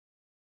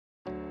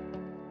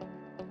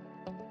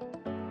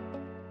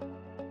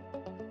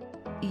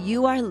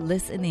You are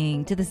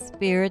listening to the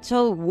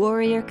Spiritual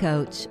Warrior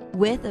Coach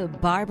with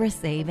Barbara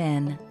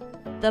Savin,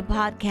 the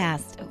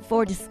podcast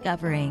for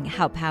discovering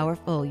how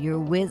powerful your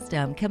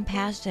wisdom,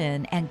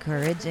 compassion, and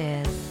courage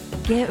is.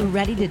 Get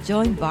ready to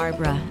join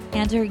Barbara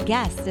and her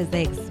guests as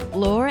they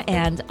explore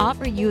and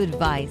offer you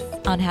advice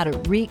on how to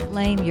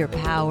reclaim your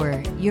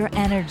power, your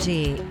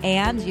energy,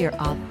 and your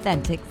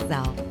authentic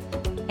self.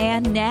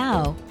 And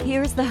now,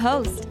 here's the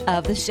host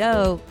of the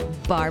show,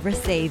 Barbara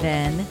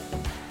Savin.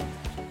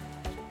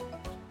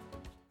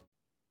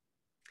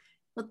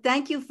 Well,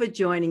 thank you for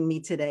joining me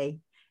today,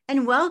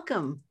 and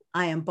welcome.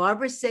 I am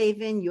Barbara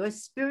Savin, your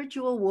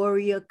spiritual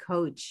warrior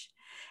coach,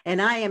 and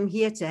I am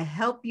here to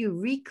help you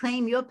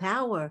reclaim your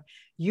power,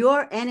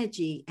 your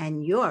energy,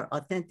 and your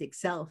authentic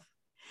self.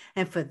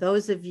 And for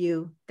those of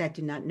you that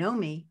do not know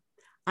me,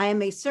 I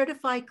am a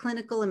certified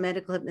clinical and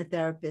medical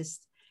hypnotherapist,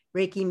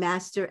 Reiki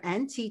master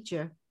and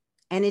teacher,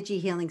 energy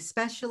healing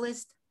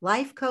specialist,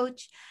 life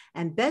coach,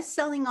 and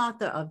best-selling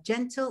author of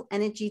Gentle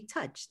Energy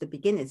Touch, The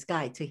Beginner's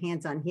Guide to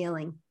Hands-on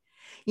Healing.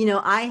 You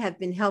know, I have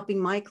been helping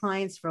my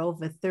clients for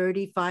over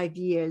 35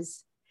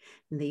 years.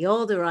 And the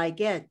older I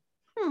get,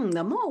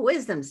 the more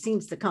wisdom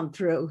seems to come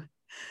through.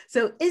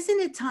 So isn't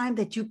it time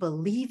that you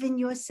believe in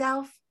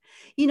yourself?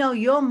 You know,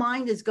 your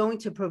mind is going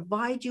to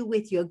provide you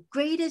with your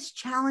greatest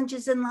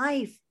challenges in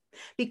life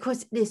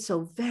because it is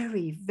so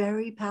very,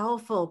 very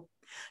powerful.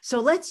 So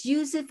let's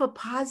use it for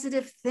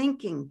positive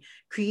thinking,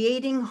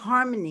 creating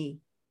harmony,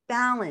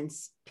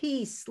 balance,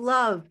 peace,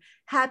 love,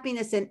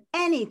 happiness, and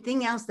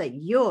anything else that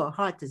your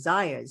heart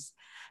desires.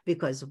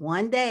 Because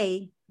one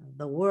day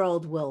the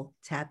world will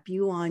tap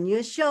you on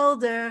your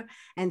shoulder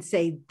and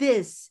say,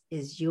 this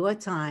is your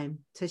time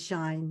to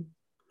shine.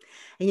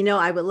 And you know,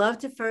 I would love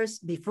to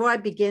first, before I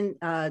begin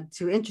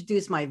to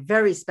introduce my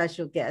very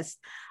special guest,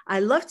 I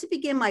love to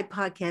begin my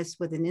podcast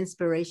with an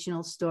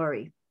inspirational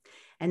story.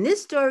 And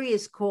this story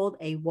is called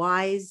A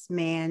Wise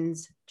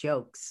Man's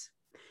Jokes.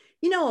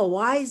 You know, a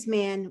wise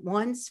man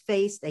once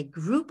faced a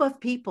group of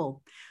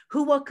people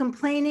who were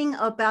complaining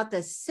about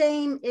the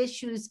same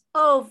issues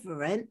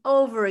over and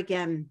over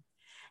again.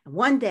 And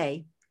one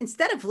day,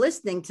 instead of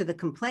listening to the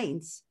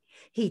complaints,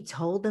 he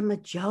told them a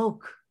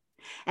joke,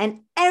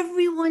 and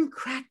everyone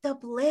cracked up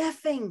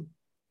laughing.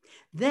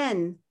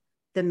 Then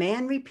the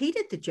man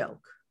repeated the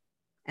joke,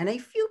 and a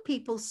few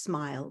people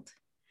smiled.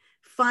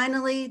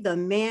 Finally, the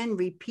man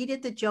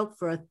repeated the joke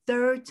for a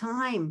third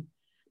time,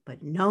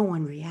 but no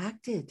one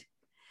reacted.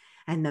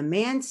 And the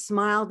man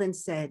smiled and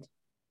said,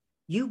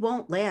 "You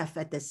won't laugh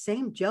at the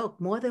same joke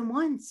more than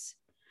once.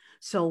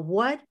 So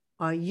what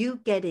are you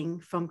getting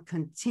from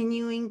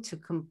continuing to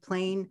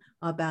complain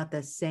about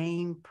the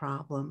same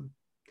problem?"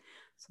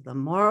 So the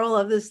moral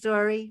of the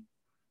story,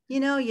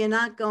 you know, you're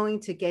not going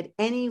to get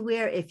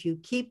anywhere if you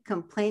keep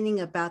complaining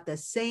about the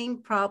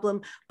same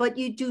problem, but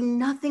you do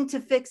nothing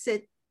to fix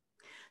it.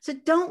 So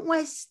don't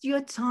waste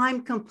your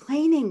time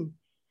complaining,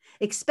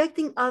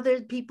 expecting other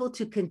people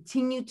to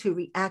continue to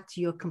react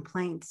to your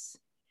complaints.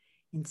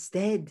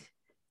 Instead,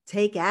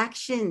 take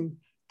action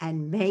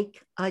and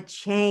make a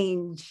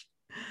change.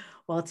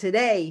 Well,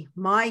 today,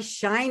 my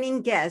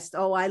shining guest,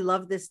 oh, I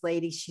love this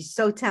lady. She's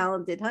so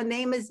talented. Her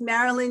name is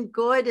Marilyn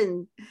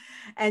Gordon,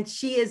 and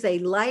she is a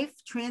life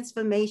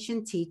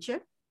transformation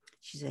teacher.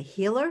 She's a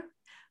healer,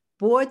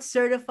 board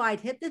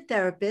certified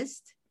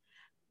hypnotherapist,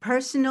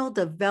 personal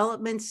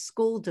development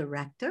school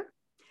director,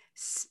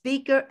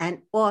 speaker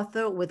and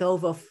author with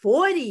over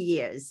 40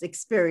 years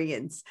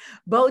experience,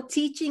 both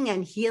teaching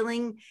and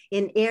healing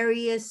in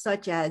areas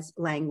such as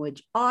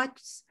language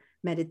arts,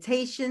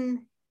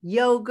 meditation,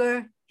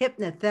 yoga,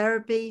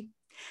 hypnotherapy.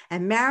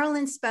 And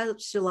Marilyn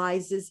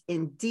specializes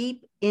in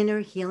deep inner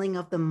healing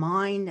of the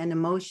mind and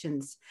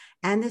emotions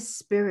and the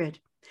spirit,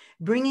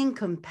 bringing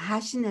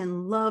compassion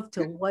and love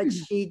to what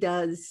she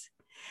does.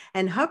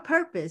 And her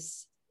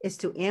purpose is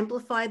to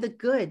amplify the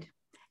good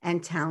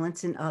and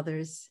talents in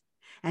others,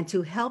 and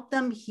to help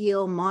them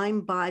heal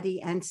mind, body,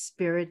 and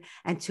spirit,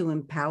 and to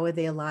empower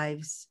their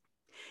lives.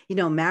 You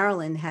know,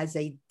 Marilyn has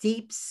a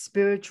deep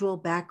spiritual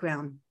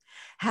background,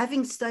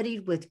 having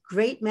studied with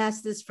great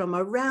masters from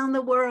around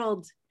the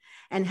world,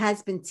 and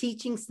has been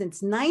teaching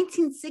since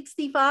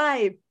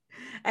 1965.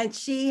 And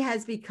she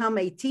has become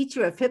a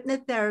teacher of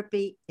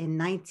hypnotherapy in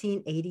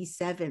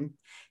 1987,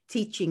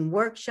 teaching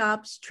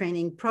workshops,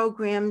 training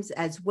programs,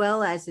 as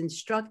well as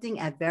instructing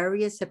at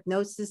various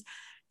hypnosis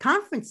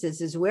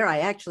conferences is where I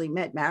actually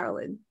met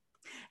Marilyn.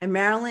 And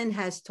Marilyn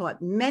has taught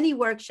many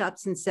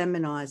workshops and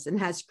seminars and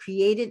has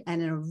created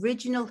an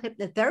original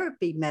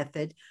hypnotherapy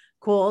method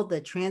called the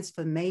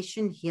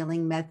Transformation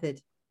Healing Method.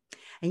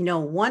 And you know,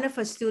 one of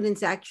her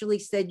students actually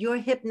said, "Your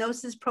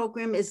hypnosis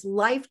program is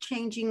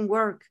life-changing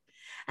work."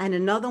 And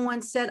another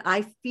one said,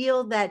 "I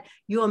feel that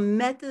your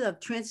method of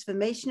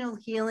transformational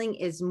healing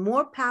is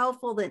more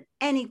powerful than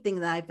anything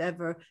that I've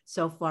ever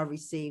so far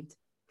received."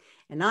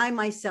 And I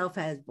myself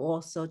have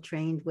also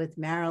trained with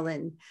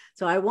Marilyn.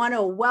 So I want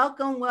to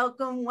welcome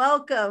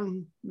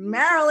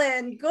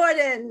Marilyn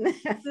Gordon.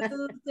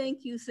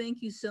 Thank you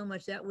so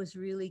much. That was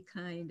really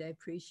kind. I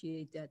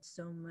appreciate that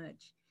so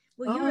much.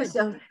 Well, you're Oh, a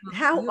so diplomat.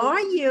 how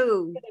are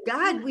you? Yeah,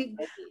 God,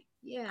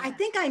 yeah. I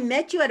think I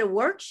met you at a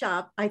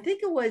workshop. I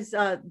think it was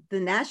the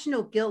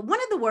National Guild,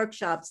 one of the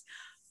workshops,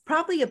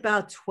 probably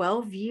about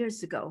 12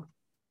 years ago.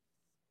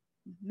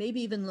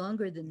 Maybe even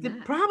longer than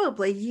that.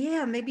 Probably,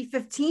 yeah, maybe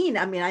 15.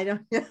 I mean, I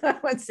don't I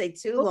wouldn't say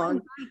too long.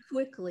 By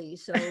quickly,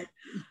 so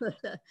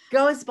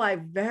Goes by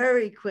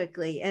very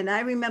quickly. And I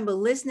remember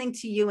listening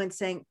to you and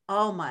saying,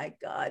 oh my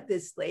God,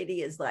 this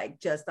lady is like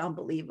just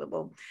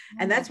unbelievable.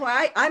 And that's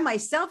why I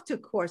myself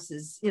took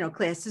courses,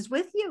 classes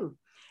with you.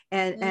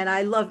 And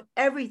I love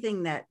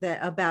everything that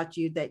about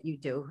you that you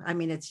do. I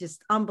mean, it's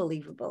just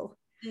unbelievable.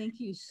 thank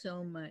you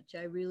so much.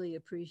 I really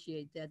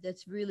appreciate that.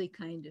 That's really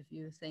kind of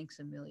you. Thanks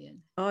a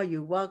million. Oh,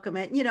 you're welcome.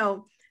 And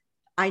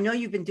I know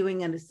you've been doing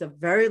this a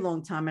very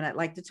long time, and I'd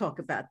like to talk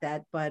about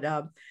that. But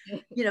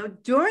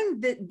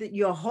during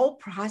your whole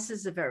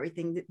process of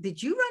everything,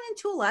 did you run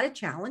into a lot of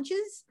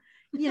challenges?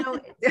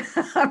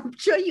 I'm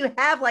sure you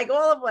have, like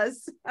all of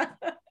us.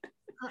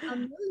 A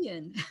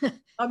million.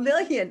 A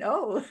million.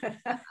 Oh,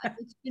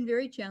 It's been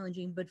very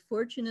challenging, but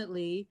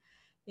fortunately,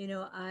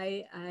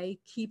 I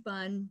keep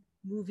on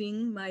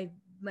moving my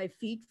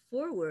feet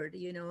forward.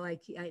 I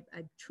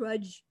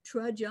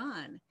trudge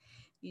on.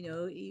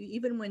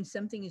 Even when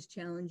something is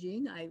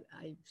challenging,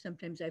 I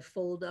sometimes I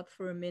fold up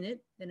for a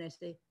minute and I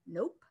say,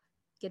 nope,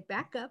 get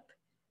back up,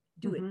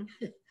 do mm-hmm.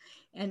 it.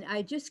 And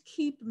I just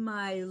keep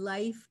my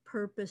life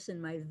purpose and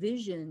my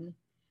vision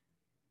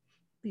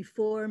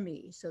before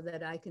me so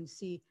that I can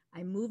see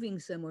I'm moving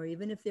somewhere,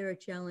 even if there are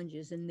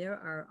challenges, and there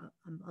are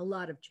a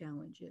lot of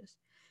challenges.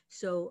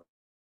 So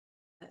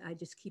I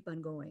just keep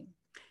on going.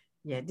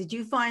 Yeah. Did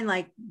you find,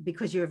 like,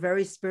 because you're a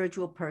very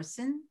spiritual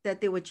person,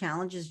 that there were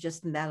challenges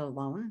just in that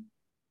alone?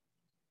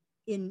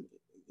 In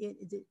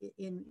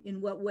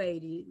in what way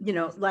do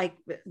you? Like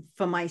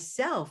for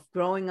myself,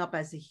 growing up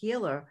as a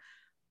healer,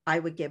 I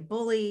would get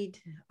bullied.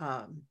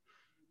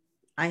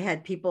 I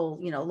had people,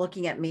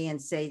 looking at me and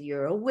say,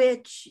 you're a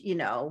witch,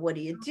 what are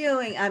you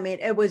doing? I mean,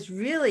 it was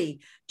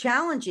really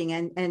challenging.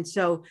 And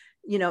so,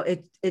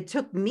 it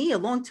took me a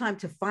long time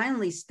to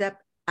finally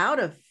step out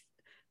of,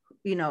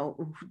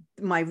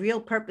 my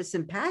real purpose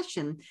and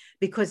passion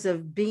because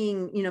of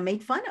being,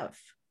 made fun of.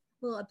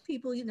 Well,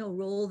 people,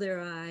 roll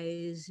their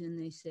eyes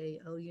and they say,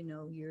 oh,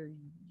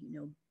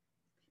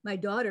 my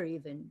daughter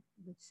even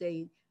would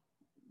say,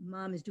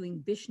 Mom is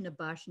doing Bishna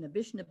Bhashana.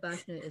 Bishna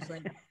Bhashana is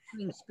like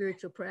doing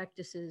spiritual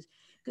practices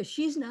because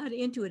she's not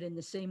into it in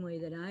the same way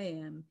that I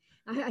am.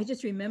 I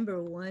just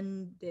remember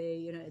one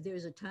day, there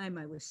was a time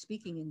I was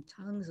speaking in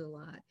tongues a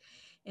lot.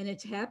 And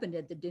it's happened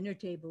at the dinner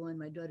table, and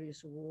my daughter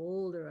just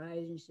rolled her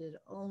eyes and said,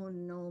 oh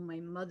no, my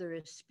mother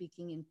is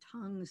speaking in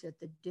tongues at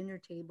the dinner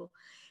table.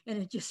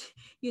 And it just,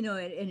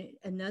 and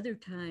another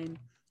time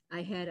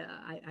I had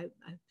I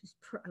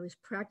was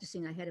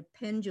practicing. I had a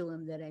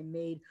pendulum that I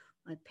made,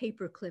 a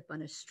paper clip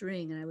on a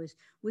string, and I was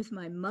with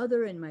my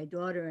mother and my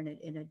daughter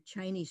in a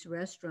Chinese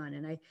restaurant,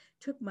 and I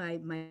took my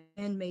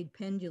handmade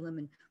pendulum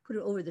and put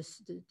it over the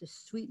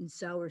sweet and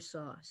sour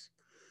sauce,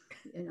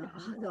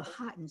 the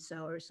hot and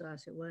sour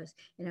sauce it was,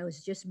 and I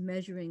was just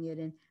measuring it,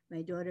 and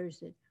my daughter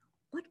said,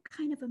 what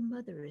kind of a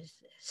mother is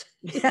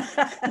this?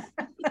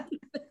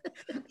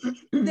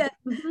 That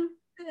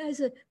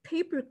as a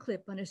paper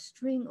clip on a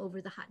string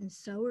over the hot and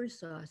sour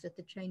sauce at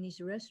the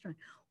Chinese restaurant.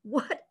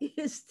 What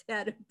is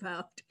that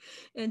about?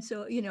 And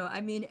so,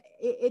 I mean,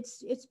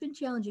 it's been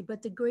challenging,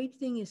 but the great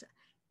thing is,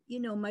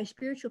 my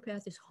spiritual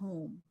path is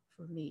home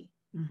for me.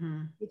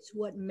 Mm-hmm. It's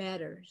what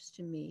matters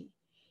to me.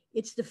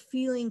 It's the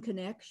feeling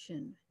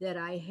connection that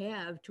I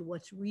have to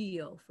what's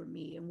real for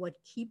me and what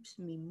keeps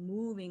me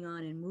moving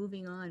on and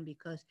moving on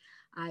because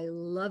I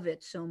love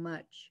it so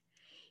much.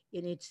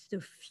 And it's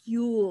the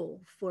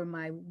fuel for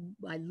my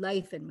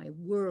life and my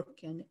work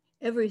and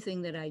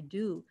everything that I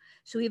do.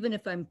 So even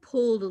if I'm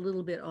pulled a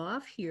little bit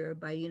off here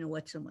by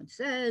what someone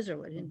says or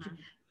what,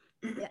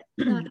 that's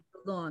not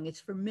for long. It's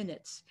for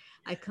minutes.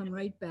 I come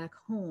right back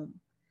home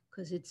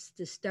because it's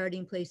the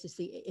starting place.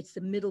 It's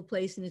the middle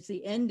place and it's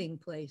the ending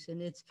place.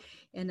 And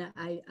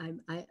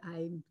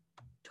I'm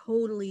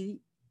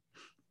totally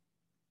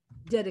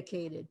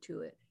dedicated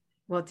to it.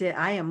 Well,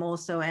 I am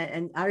also,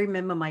 and I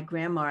remember my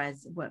grandma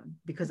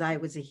because I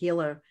was a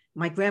healer.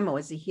 My grandma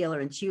was a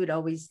healer, and she would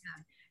always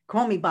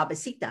call me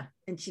Babasita,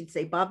 and she'd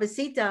say,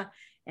 Babasita,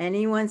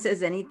 anyone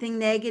says anything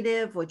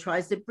negative or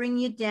tries to bring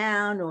you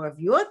down, or if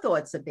your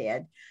thoughts are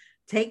bad,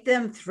 take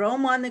them, throw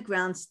them on the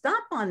ground,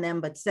 stomp on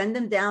them, but send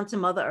them down to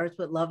Mother Earth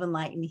with love and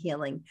light and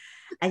healing.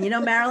 And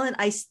Marilyn,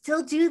 I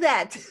still do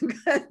that.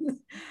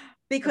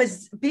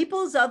 Because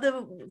people's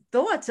other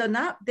thoughts they're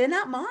not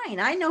mine.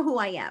 I know who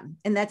I am.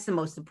 And that's the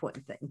most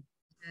important thing.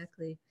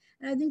 Exactly.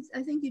 And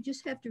I think you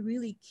just have to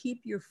really keep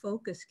your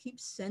focus,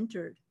 keep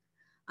centered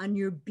on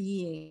your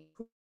being,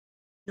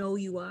 who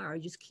you are,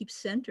 just keep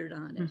centered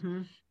on it.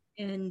 Mm-hmm.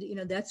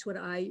 And that's what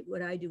I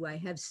do. I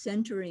have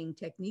centering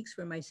techniques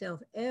for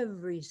myself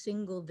every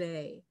single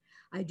day.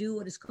 I do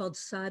what is called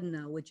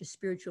sadhana, which is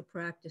spiritual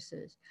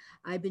practices.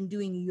 I've been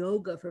doing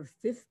yoga for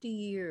 50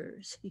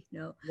 years,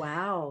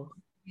 Wow.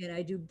 And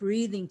I do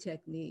breathing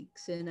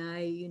techniques, and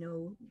I,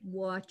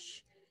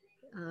 watch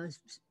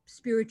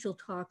spiritual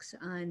talks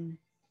on,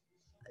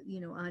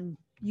 on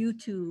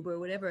YouTube or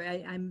whatever.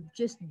 I'm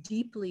just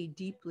deeply,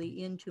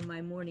 deeply into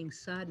my morning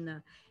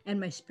sadhana and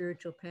my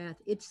spiritual path.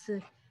 It's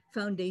the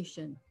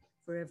foundation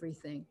for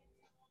everything.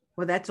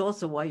 Well, that's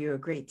also why you're a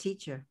great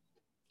teacher,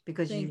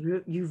 because Thank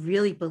you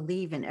really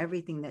believe in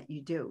everything that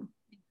you do.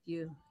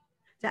 you.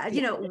 So,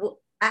 Yeah.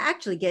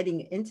 actually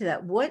getting into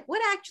that, what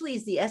actually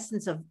is the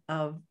essence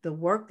of the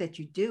work that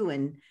you do,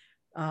 and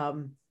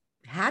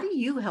how do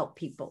you help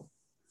people?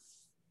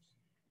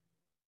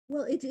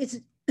 Well, it's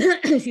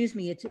excuse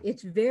me,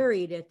 it's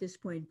varied at this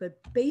point, but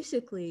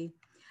basically,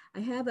 I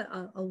have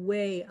a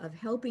way of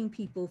helping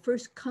people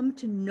first come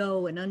to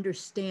know and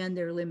understand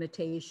their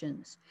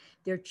limitations,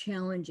 their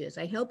challenges.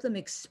 I help them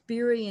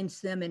experience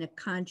them in a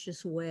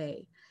conscious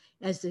way,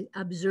 as the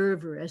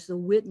observer, as the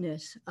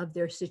witness of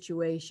their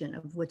situation,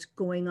 of what's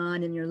going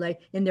on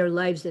in their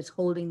lives that's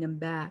holding them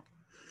back.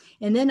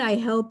 And then I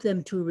help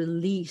them to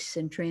release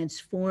and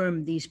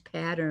transform these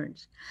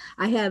patterns.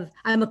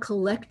 I'm a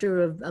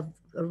collector of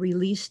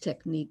release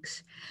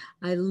techniques.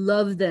 I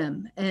love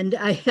them. And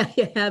I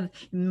have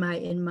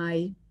in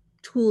my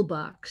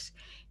toolbox.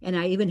 And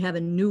I even have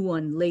a new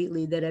one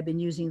lately that I've been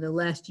using the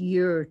last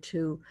year or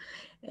two.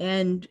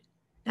 And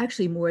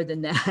actually more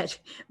than that,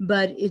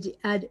 but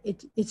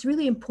it's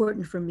really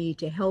important for me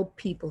to help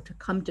people to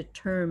come to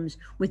terms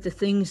with the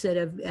things that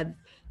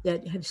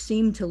have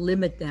seemed to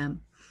limit them,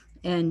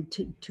 and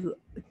to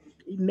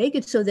make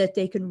it so that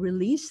they can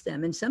release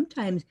them, and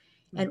sometimes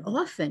and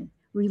often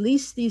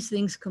release these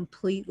things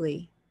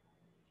completely,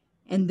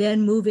 and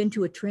then move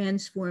into a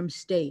transformed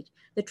state.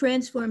 The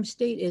transformed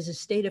state is a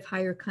state of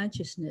higher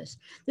consciousness.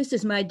 This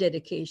is my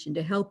dedication,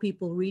 to help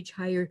people reach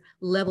higher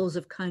levels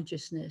of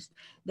consciousness.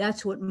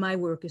 That's what my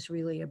work is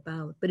really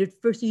about. But at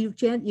first, you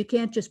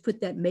can't just put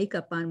that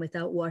makeup on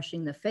without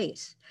washing the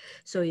face.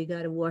 So you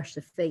got to wash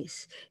the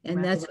face. And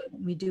Right. that's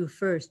what we do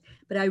first.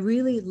 But I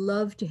really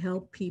love to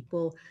help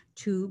people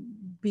to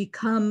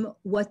become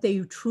what they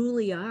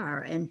truly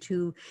are, and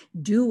to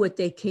do what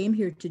they came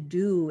here to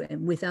do,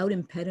 and without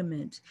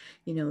impediment,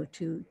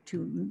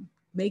 to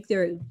make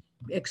their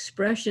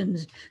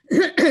expressions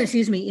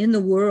excuse me, in the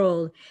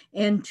world,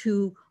 and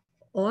to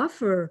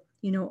offer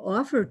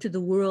to the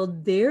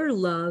world their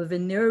love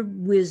and their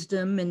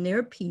wisdom and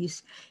their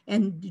peace,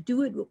 and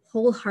do it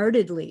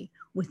wholeheartedly,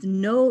 with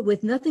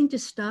nothing to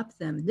stop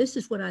them. This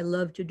is what I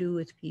love to do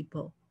with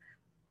people.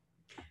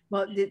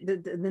 Well,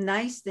 the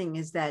nice thing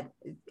is that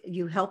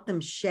you help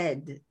them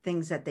shed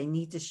things that they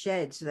need to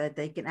shed, so that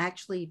they can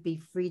actually be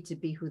free to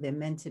be who they're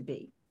meant to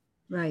be.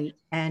 Right.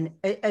 And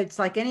it's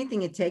like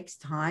anything, it takes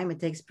time, it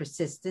takes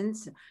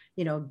persistence,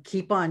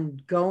 keep on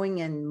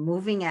going and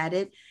moving at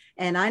it.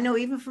 And I know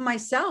even for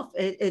myself,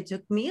 it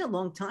took me a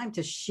long time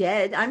to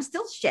shed. I'm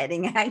still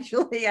shedding,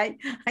 actually. I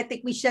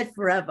think we shed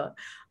forever.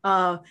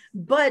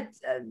 But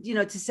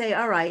to say,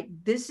 all right,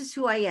 this is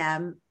who I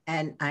am,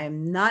 and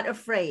I'm not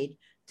afraid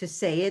to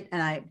say it,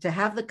 and to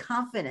have the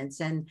confidence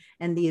and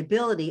the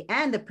ability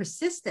and the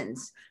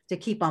persistence to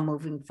keep on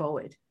moving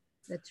forward.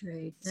 That's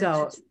right.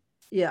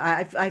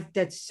 Yeah,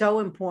 that's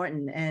so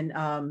important. And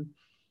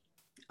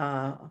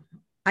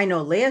I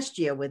know last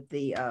year with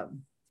the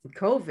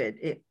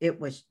COVID, it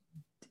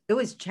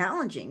was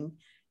challenging,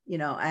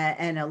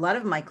 and a lot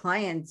of my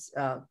clients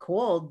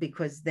called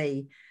because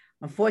they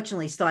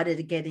unfortunately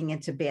started getting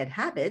into bad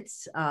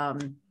habits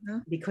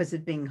because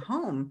of being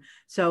home.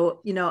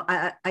 So,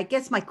 I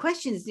guess my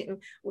question is,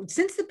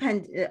 since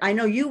I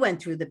know you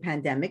went through the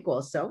pandemic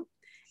also.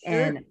 Sure.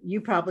 And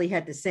you probably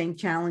had the same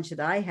challenge that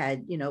I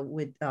had,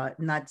 with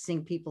not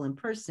seeing people in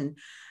person.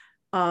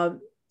 Well,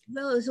 it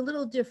was a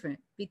little different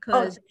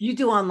because you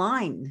do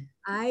online.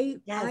 I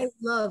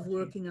love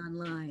working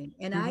online,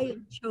 and I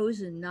have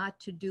chosen not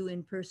to do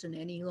in person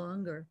any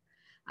longer.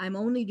 I'm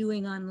only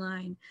doing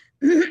online.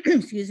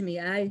 Excuse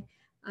me. I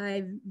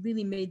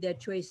really made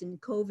that choice,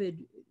 and COVID,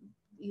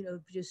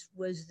 just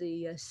was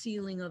the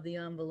sealing of the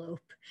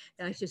envelope.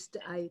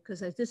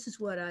 Because this is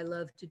what I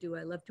love to do.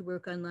 I love to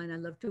work online. I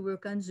love to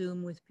work on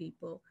Zoom with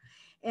people.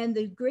 And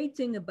the great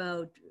thing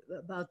about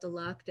the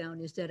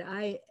lockdown is that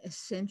I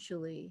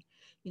essentially,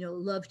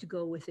 love to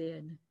go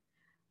within.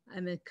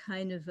 I'm a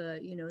kind of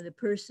the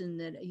person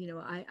that,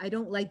 I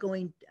don't like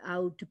going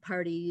out to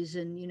parties,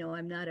 and,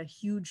 I'm not a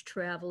huge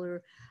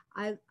traveler.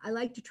 I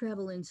like to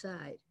travel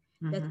inside.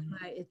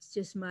 It's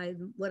just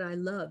what I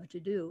love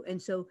to do.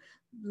 And so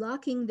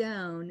locking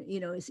down,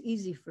 is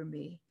easy for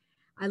me.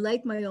 I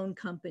like my own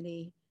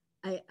company.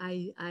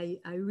 I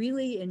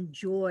really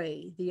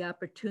enjoy the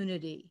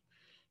opportunity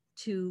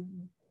to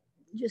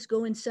just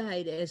go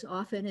inside as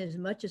often, as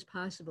much as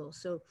possible.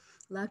 So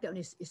lockdown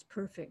is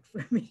perfect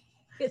for me.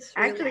 It's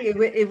really actually,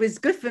 it was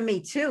good for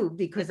me too,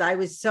 because I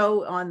was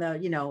so on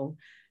the,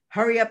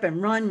 hurry up and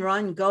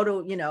run, go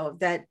to,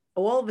 that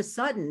all of a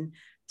sudden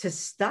to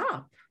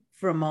stop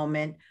for a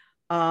moment.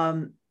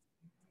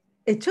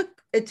 It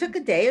took a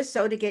day or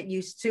so to get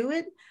used to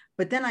it.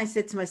 But then I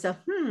said to myself,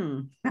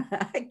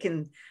 I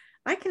can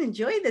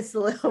enjoy this a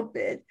little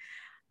bit.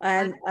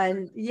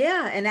 And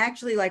yeah, and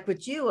actually, like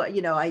with you,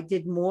 I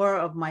did more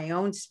of my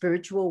own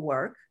spiritual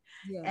work,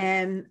 Yeah.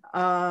 and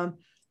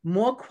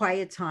more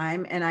quiet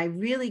time, and I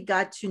really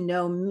got to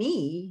know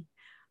me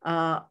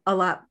a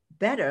lot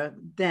better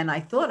than I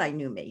thought I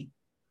knew me.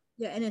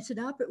 Yeah, and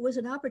it was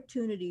an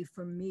opportunity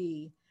for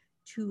me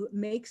to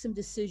make some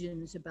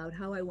decisions about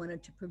how I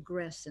wanted to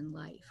progress in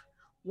life,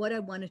 what I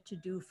wanted to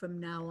do from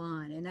now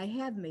on. And I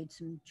have made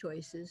some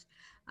choices.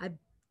 I've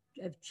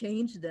I've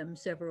changed them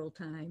several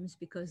times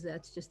because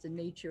that's just the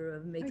nature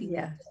of Oh, making these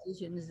yeah.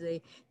 decisions.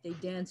 They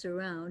dance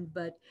around,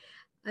 but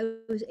I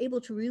was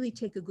able to really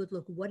take a good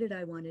look. What did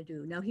I want to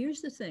do? Now,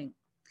 here's the thing.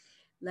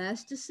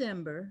 Last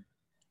December,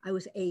 I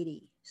was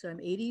 80. So I'm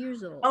 80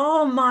 years old.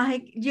 Oh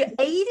my, you're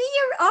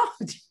 80-year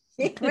old.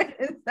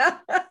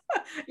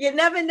 You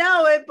never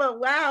know it, but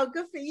wow,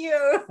 good for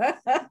you. So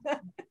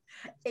that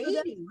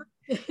 80.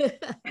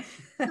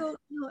 so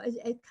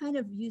I kind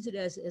of use it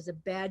as a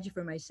badge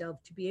for myself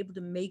to be able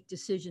to make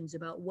decisions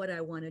about what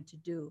I wanted to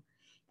do.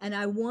 And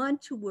I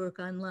want to work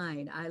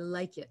online. I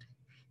like it.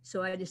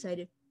 So I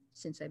decided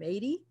since I'm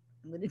 80,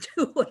 I'm going to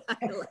do what I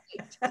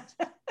like.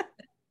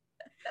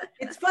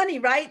 It's funny,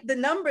 right? The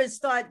numbers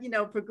start,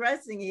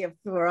 progressing here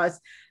for us.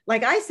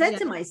 Like I said Yeah.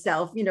 to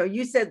myself,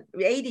 you said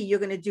 80, you're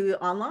going to do it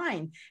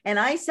online. And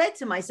I said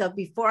to myself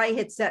before I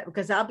hit set,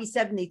 because I'll be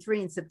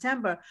 73 in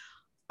September,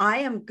 I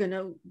am going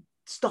to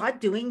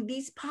start doing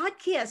these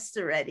podcasts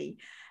already.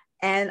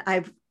 And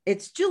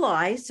it's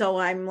July, so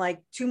I'm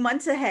like 2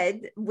 months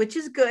ahead, which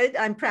is good.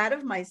 I'm proud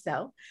of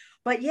myself.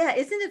 But yeah,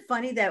 isn't it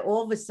funny that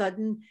all of a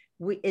sudden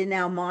we in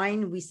our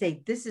mind we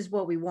say this is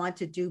what we want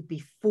to do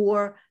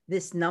before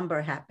this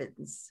number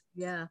happens?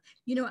 Yeah.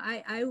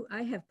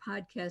 I have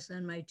podcasts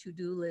on my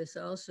to-do list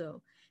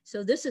also.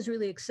 So this is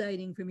really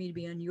exciting for me to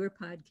be on your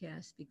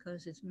podcast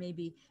because it's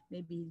maybe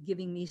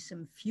giving me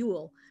some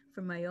fuel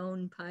for my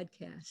own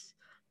podcast.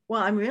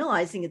 Well, I'm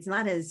realizing it's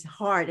not as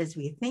hard as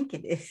we think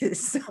it is.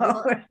 So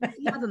Well,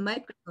 you have a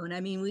microphone.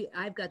 I mean,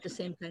 I've got the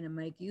same kind of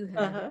mic you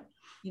have. uh-huh.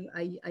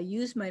 I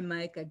use my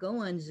mic. I go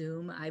on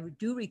Zoom. I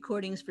do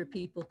recordings for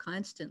people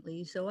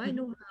constantly, so I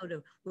know how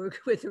to work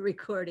with a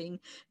recording,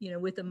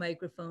 with a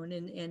microphone,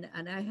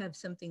 and I have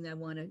something that I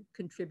want to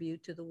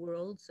contribute to the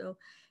world. So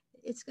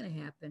it's going to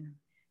happen.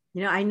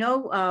 I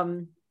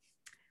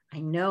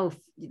know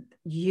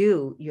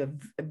you're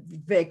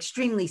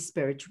extremely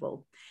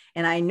spiritual,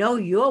 and I know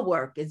your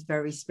work is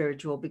very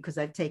spiritual because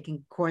I've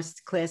taken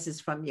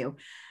classes from you.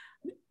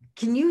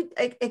 Can you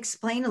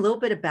explain a little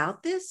bit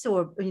about this,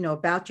 or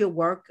about your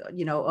work,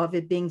 of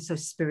it being so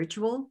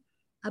spiritual?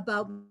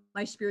 About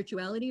my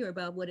spirituality, or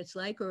about what it's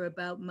like, or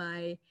about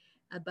my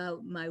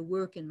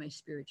work and my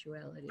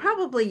spirituality.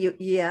 Probably you,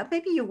 yeah,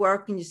 maybe your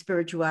work and your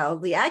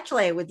spirituality.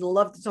 Actually, I would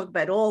love to talk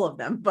about all of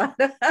them, but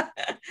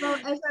Well,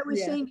 as I was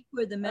yeah. saying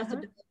before, the Uh-huh.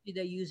 methodology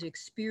they use,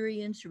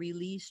 experience,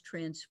 release,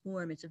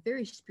 transform, it's a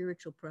very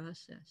spiritual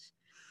process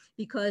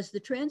because the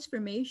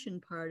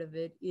transformation part of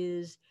it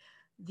is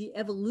the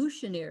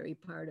evolutionary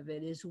part of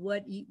it is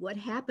what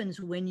happens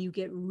when you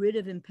get rid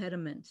of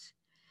impediments.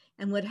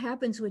 And what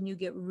happens when you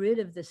get rid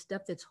of the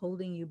stuff that's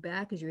holding you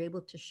back is you're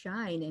able to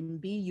shine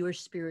and be your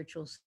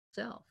spiritual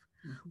self,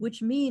 Mhm.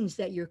 which means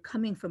that you're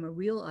coming from a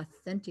real,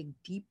 authentic,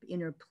 deep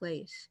inner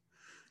place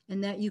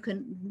and that you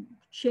can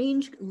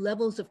change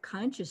levels of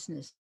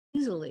consciousness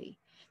easily,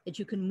 that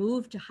you can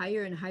move to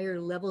higher and higher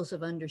levels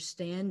of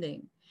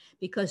understanding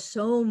because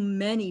so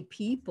many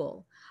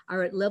people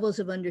are at levels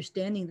of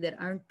understanding that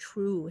aren't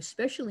true,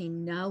 especially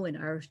now in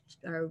our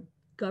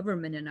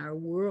government and our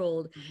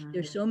world. Mhm.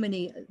 There's so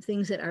many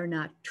things that are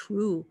not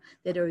true,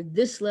 that are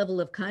this level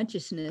of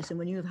consciousness. And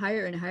when you have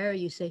higher and higher,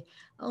 you say,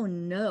 oh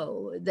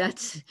no,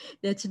 that's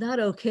not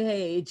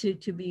okay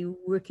to be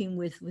working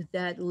with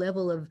that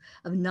level of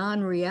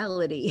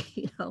non-reality,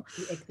 So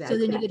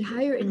then you Exactly. get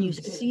higher and you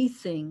see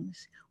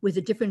things with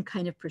a different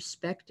kind of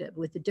perspective,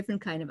 with a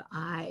different kind of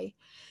eye.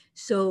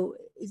 So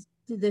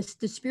the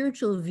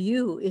spiritual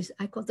view is,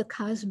 I call it the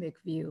cosmic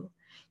view.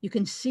 You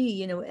can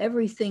see,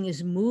 everything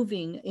is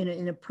moving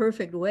in a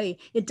perfect way.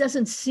 It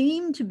doesn't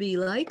seem to be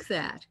like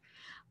that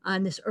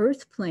on this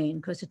earth plane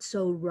because it's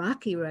so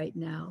rocky right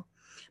now.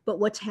 But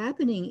what's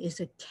happening is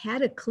a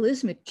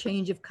cataclysmic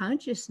change of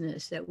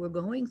consciousness that we're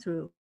going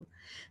through.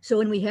 So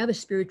when we have a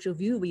spiritual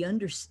view, we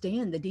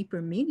understand the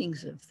deeper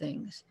meanings of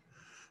things.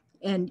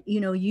 And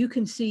you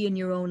can see in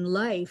your own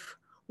life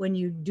when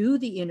you do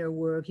the inner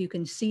work, you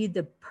can see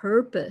the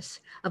purpose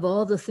of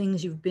all the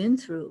things you've been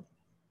through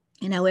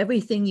and how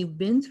everything you've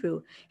been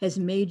through has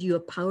made you a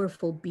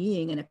powerful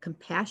being and a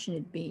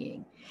compassionate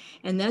being.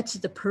 And that's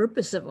the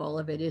purpose of all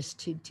of it, is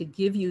to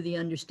give you the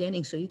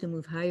understanding so you can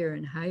move higher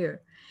and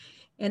higher.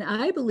 And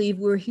I believe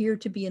we're here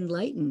to be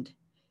enlightened.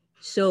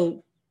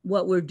 So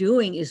what we're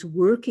doing is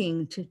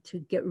working to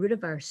get rid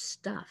of our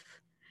stuff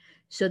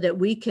so that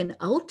we can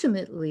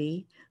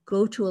ultimately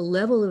go to a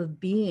level of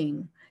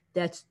being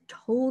that's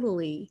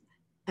totally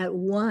at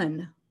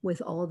one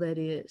with all that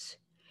is.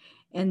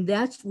 And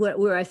that's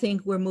where I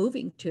think we're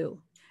moving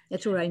to.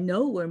 That's where I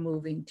know we're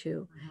moving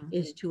to, Mhm.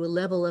 is to a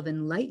level of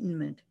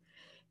enlightenment.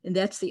 And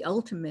that's the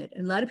ultimate.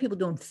 And a lot of people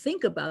don't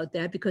think about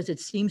that because it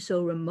seems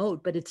so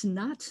remote, but it's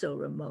not so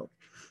remote.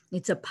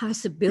 It's a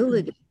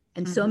possibility.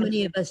 And so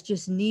many of us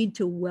just need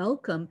to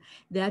welcome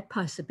that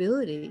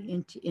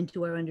possibility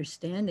into our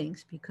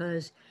understandings,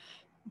 because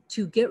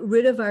to get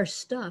rid of our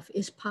stuff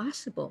is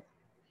possible.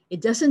 It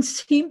doesn't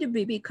seem to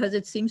be because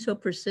it seems so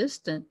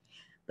persistent,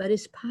 but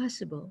it's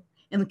possible.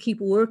 And we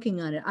keep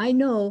working on it. I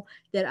know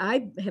that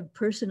I have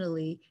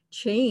personally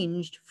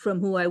changed from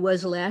who I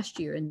was last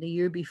year and the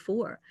year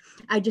before.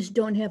 I just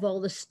don't have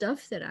all the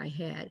stuff that I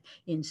had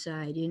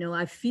inside. You know,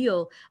 I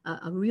feel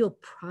a real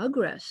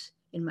progress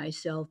in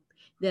myself,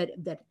 that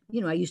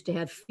you know, I used to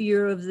have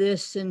fear of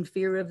this and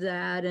fear of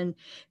that and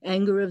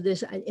anger of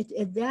this.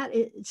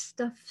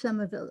 Stuff,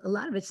 a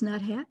lot of it's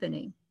not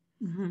happening.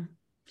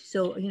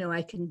 So, you know,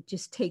 I can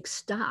just take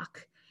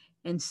stock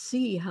and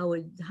see how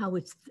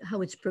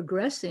it's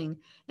progressing,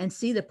 and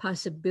see the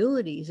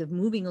possibilities of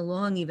moving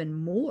along even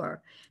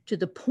more, to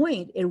the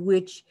point at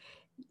which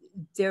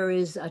there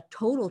is a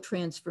total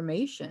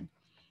transformation.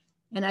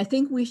 And I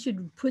think we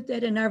should put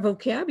that in our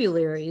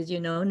vocabularies, you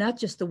know, not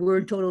just the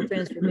word total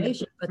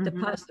transformation, but the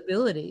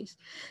possibilities,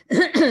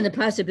 the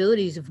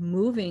possibilities of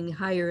moving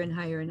higher and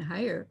higher and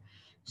higher,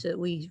 so that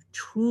we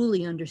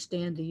truly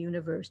understand the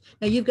universe.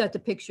 Now, you've got the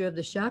picture of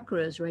the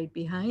chakras right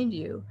behind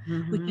you,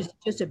 which is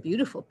just a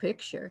beautiful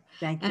picture.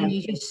 Thank you. And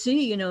you can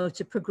see, you know, it's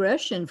a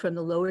progression from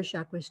the lower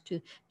chakras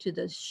to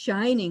the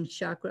shining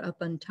chakra up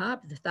on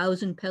top, the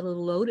 1,000-petal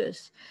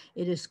lotus,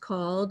 it is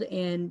called.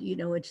 And, you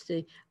know, it's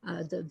and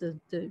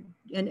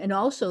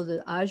also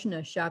the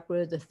ajna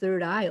chakra, the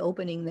third eye,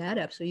 opening that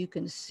up so you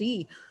can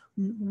see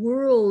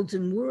worlds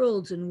and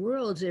worlds and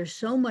worlds. There's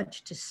so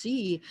much to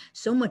see,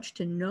 so much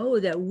to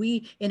know that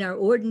we, in our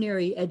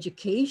ordinary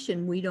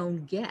education, we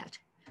don't get.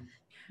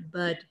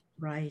 But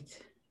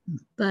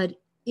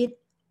it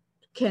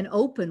can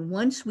open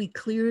once we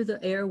clear the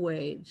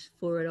airwaves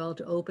for it all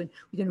to open.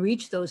 We can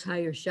reach those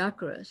higher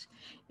chakras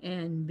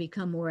and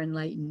become more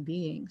enlightened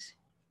beings.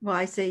 Well,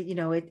 I say, you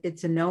know,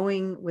 it's a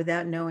knowing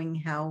without knowing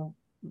how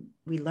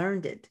we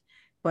learned it,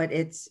 but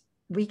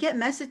we get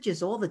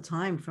messages all the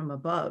time from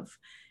above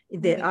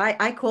that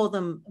I call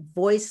them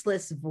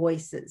voiceless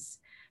voices,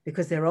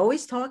 because they're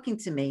always talking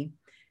to me.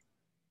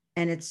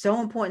 And it's so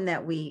important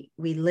that we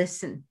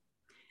listen.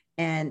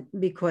 And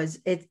because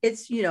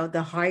it's, you know,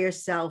 the higher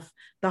self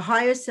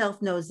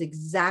knows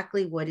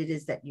exactly what it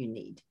is that you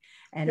need.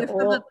 And they're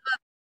from above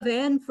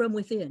and from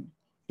within.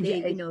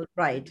 They, you know,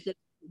 right.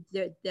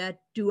 That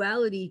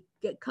duality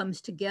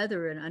comes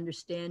together, an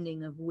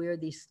understanding of where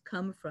these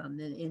come from,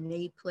 the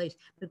innate place.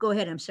 But go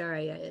ahead, I'm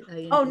sorry.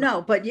 Oh,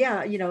 no, but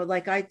yeah, you know,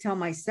 like I tell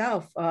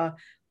myself,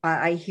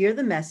 I hear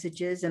the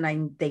messages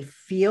and they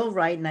feel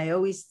right. And I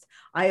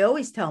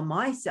always tell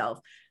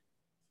myself,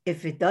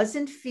 if it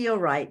doesn't feel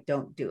right,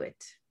 don't do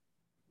it.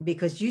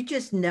 Because you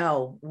just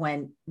know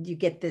when you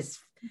get this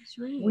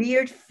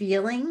weird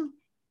feeling,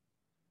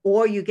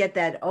 or you get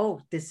that,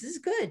 oh, this is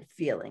good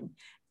feeling.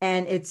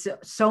 And it's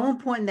so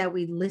important that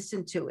we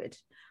listen to it.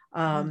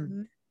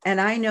 And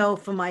I know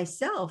for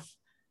myself,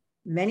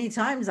 many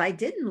times I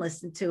didn't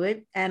listen to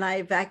it. And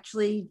I've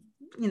actually,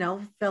 you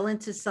know, fell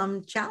into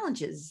some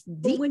challenges.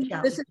 But when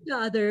you listen to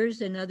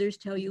others and others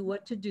tell you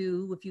what to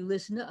do, if you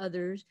listen to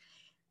others,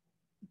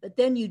 but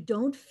then you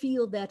don't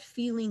feel that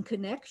feeling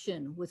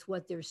connection with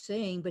what they're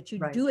saying, but you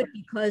do it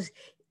because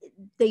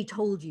they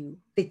told you.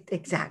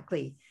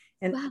 Exactly.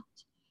 And but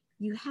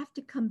you have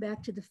to come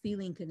back to the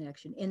feeling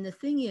connection. And the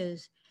thing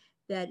is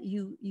that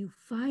you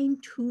fine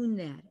tune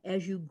that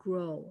as you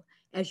grow,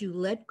 as you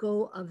let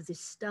go of the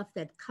stuff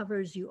that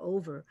covers you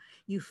over.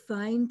 You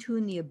fine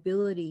tune the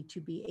ability to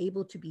be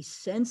able to be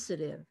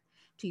sensitive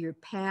to your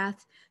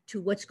path, to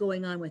what's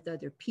going on with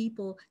other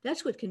people.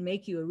 That's what can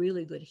make you a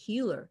really good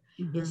healer,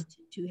 is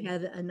to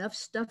have enough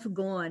stuff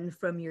gone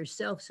from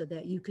yourself so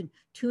that you can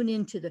tune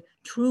into the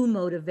true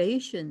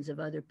motivations of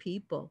other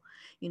people,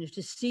 you know,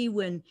 to see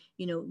when,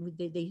 you know,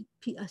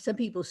 some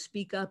people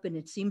speak up and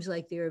it seems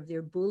like they're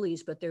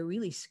bullies, but they're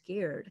really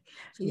scared.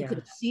 So you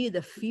can see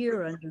the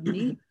fear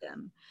underneath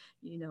them,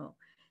 you know,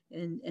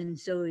 and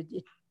so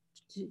to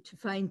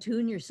fine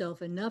tune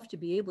yourself enough to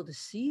be able to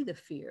see the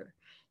fear.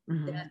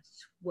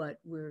 That's what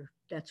we're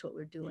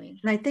doing.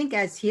 And I think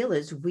as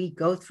healers, we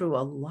go through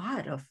a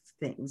lot of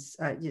things,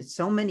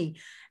 so many,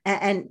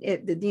 and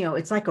you know,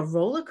 it's like a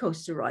roller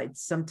coaster ride.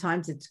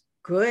 Sometimes it's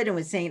good, and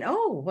we're saying,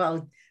 oh,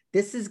 well,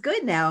 this is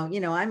good now, you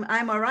know,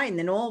 I'm all right. And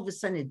then all of a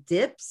sudden it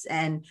dips,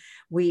 and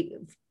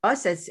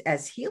us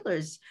as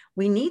healers,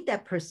 we need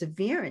that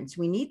perseverance.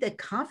 We need that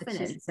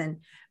confidence, and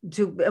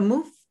to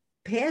move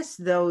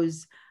past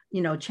those,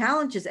 you know,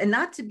 challenges, and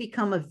not to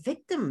become a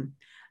victim,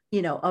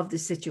 you know, of the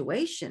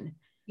situation.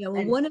 Yeah,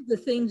 well, one of the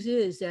things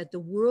is that the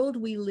world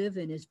we live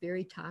in is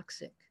very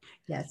toxic.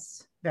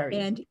 Yes, very.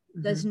 And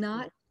does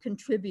not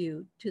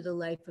contribute to the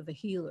life of a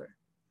healer.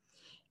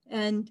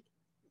 And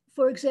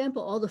for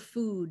example, all the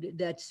food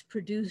that's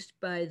produced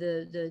by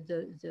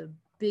the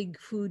big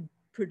food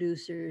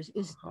producers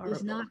is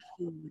Horrible. not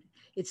food.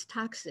 It's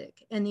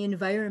toxic, and the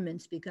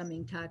environment's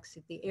becoming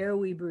toxic. The air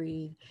we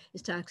breathe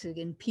is toxic,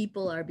 and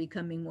people are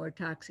becoming more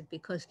toxic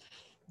because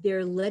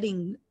they're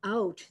letting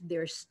out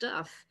their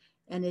stuff.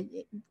 And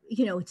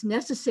it's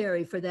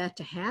necessary for that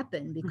to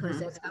happen because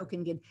that's how it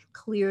can get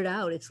cleared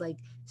out. It's like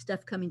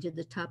stuff coming to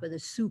the top of the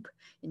soup,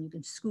 and you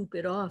can scoop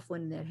it off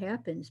when that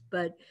happens.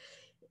 But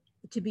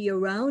to be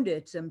around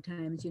it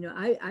sometimes,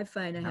 I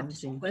find I have to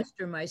Challenging.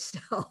 sequester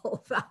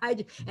myself.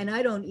 And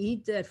I don't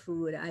eat that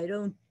food. I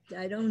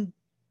don't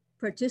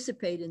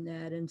participate in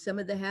that. And some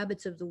of the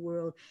habits of the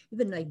world,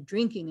 even like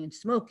drinking and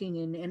smoking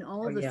and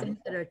all Oh, the yeah. things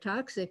that are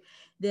toxic,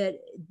 that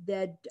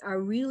are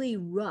really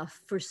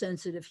rough for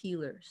sensitive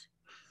healers.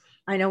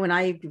 I know when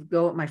I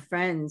go with my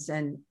friends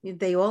and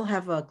they all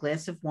have a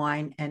glass of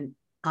wine, and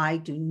I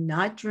do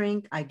not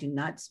drink, I do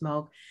not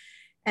smoke.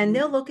 And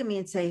they'll look at me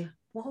and say,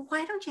 well,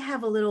 why don't you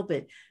have a little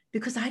bit?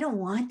 Because I don't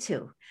want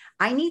to.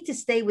 I need to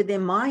stay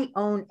within my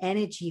own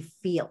energy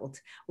field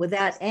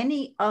without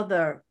any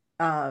other,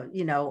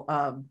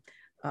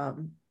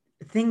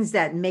 things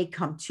that may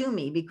come to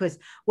me. Because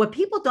what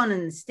people don't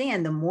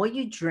understand, the more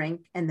you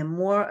drink and the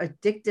more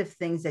addictive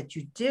things that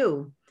you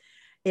do,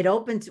 it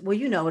opens, well,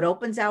 it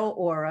opens our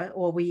aura,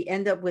 or we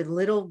end up with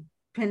little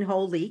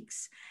pinhole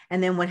leaks.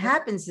 And then what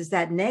happens is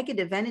that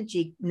negative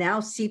energy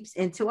now seeps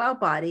into our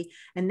body,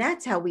 and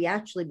that's how we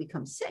actually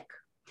become sick.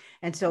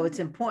 And so it's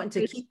important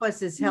to keep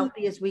us as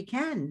healthy as we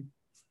can.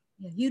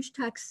 Yeah, huge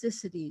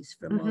toxicities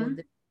from all of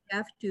this. We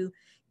have to,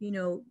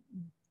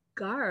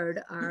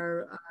 guard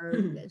our I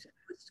was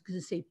going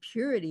to say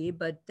purity,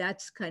 but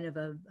that's kind of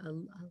a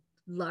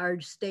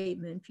large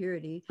statement,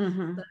 purity.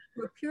 But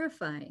we're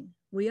purifying.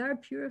 We are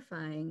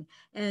purifying,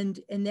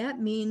 and that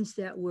means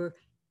that we're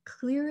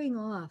clearing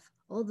off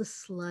all the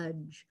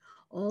sludge,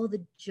 all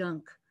the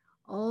junk,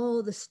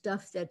 all the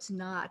stuff that's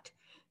not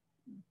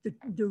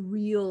the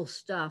real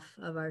stuff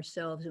of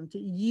ourselves, and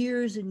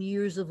years and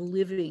years of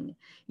living,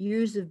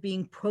 years of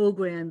being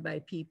programmed by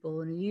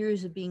people, and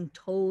years of being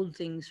told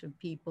things from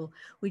people.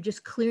 We're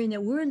just clearing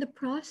that. We're in the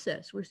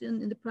process. We're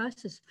in the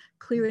process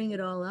clearing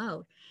it all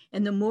out.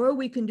 And the more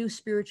we can do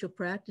spiritual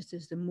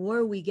practices, the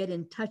more we get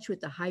in touch with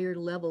the higher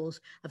levels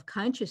of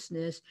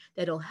consciousness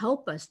that'll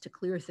help us to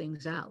clear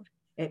things out.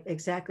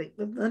 Exactly.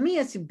 Let me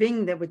ask you,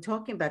 being that we're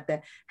talking about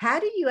that, how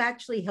do you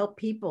actually help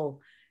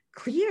people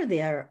clear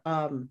their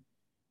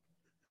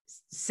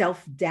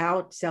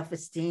self-doubt,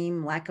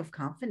 self-esteem, lack of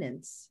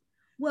confidence?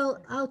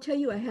 Well, I'll tell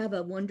you, I have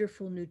a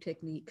wonderful new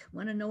technique.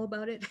 Want to know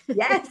about it?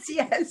 Yes,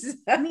 yes.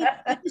 I mean,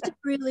 it isn't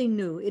really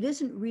new. It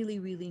isn't really,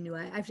 really new.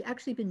 I've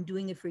actually been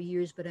doing it for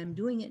years, but I'm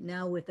doing it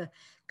now with a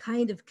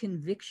kind of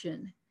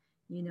conviction,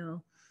 you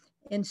know.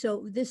 And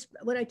so this,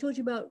 what I told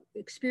you about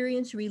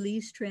experience,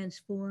 release,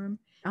 transform,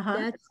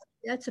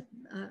 that's a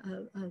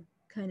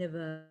kind of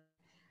a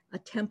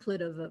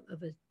template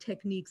of a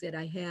technique that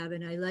I have.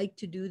 And I like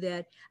to do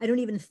that. I don't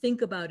even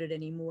think about it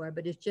anymore,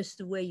 but it's just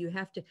the way you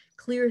have to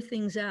clear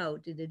things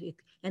out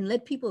and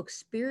let people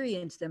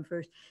experience them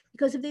first.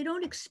 Because if they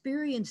don't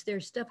experience their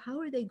stuff,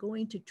 how are they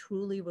going to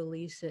truly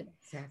release it?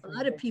 Exactly. A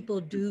lot of people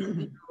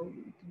do,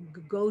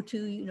 go to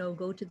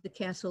the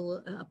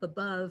castle up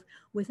above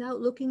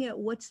without looking at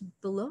what's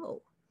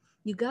below.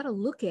 You got to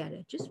look at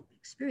it, just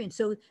experience.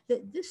 So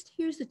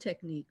here's the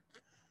technique.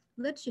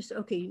 Let's just,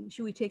 okay,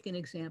 should we take an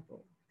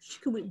example?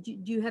 Do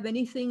you have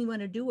anything you want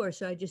to do, or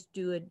should I just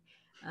do it?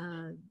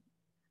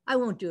 I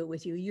won't do it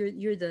with you.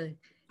 You're the.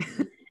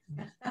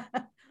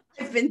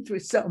 I've been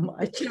through so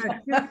much. You're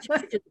in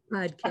charge of the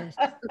podcast.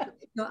 Okay.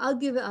 No, I'll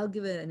give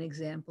it an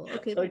example.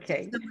 Okay.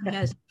 Okay. Someone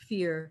has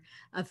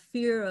a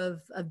fear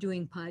of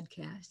doing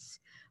podcasts.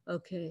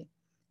 Okay.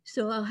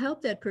 So I'll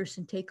help that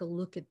person take a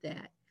look at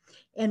that.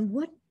 And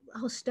what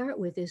I'll start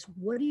with is,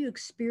 what are you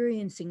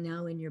experiencing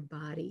now in your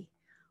body?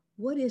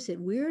 What is it?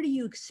 Where do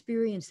you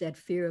experience that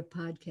fear of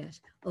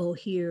podcast? Oh,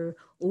 here,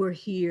 or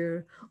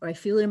I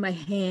feel it in my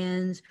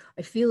hands,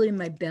 I feel it in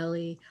my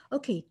belly.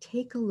 Okay,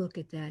 take a look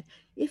at that.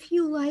 If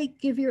you like,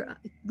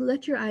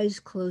 let your eyes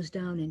close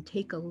down and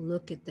take a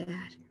look at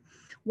that.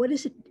 What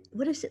is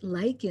it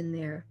like in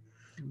there?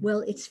 Well,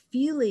 it's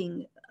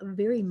feeling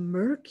very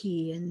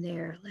murky in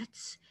there.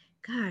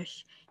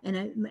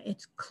 And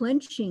it's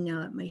clenching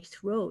out my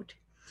throat.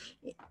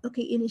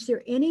 Okay, and is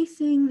there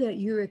anything that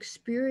you're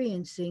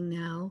experiencing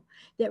now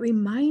that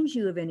reminds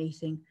you of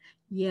anything?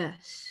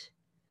 Yes.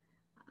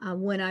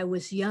 When I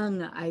was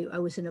young, I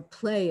was in a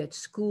play at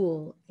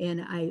school,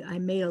 and I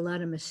made a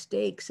lot of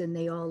mistakes, and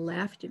they all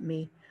laughed at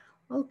me.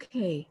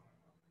 Okay,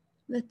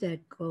 let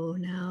that go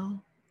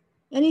now.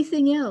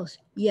 Anything else?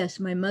 Yes,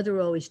 my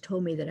mother always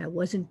told me that I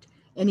wasn't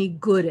any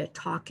good at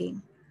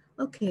talking.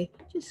 Okay,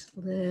 just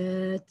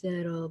let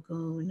that all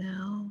go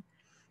now.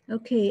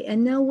 Okay,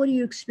 and now what do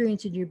you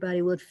experience in your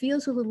body? Well, it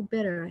feels a little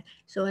better.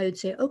 So I would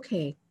say,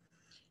 okay,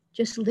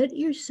 just let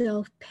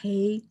yourself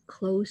pay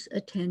close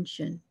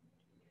attention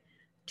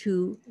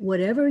to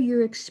whatever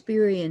you're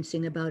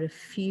experiencing about a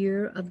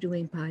fear of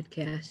doing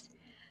podcasts.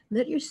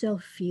 Let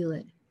yourself feel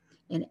it.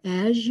 And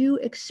as you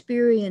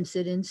experience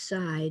it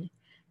inside,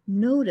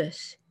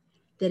 notice,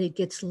 that it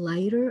gets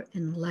lighter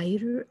and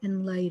lighter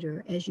and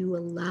lighter as you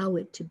allow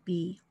it to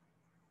be.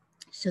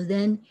 So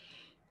then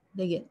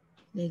they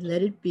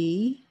let it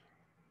be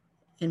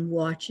and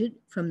watch it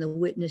from the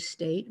witness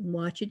state, and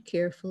watch it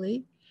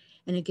carefully,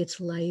 and it gets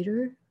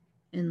lighter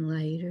and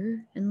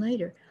lighter and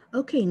lighter.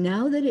 Okay,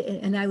 now that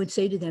and I would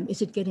say to them,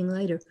 is it getting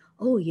lighter?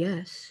 Oh,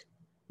 yes,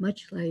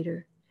 much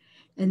lighter.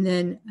 And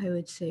then I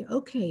would say,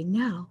 okay,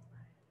 now,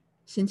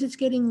 since it's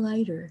getting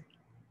lighter,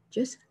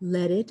 just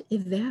let it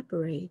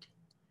evaporate.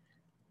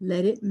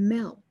 Let it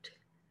melt.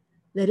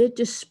 Let it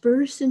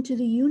disperse into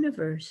the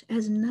universe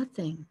as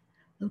nothing.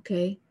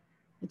 Okay,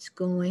 it's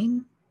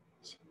going.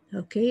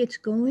 Okay, it's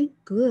going.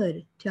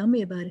 Good. Tell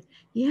me about it.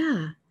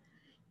 Yeah,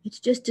 it's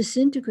just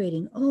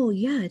disintegrating. Oh,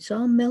 yeah, it's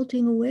all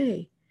melting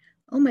away.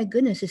 Oh, my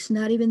goodness, it's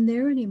not even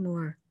there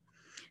anymore.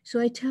 So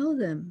I tell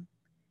them,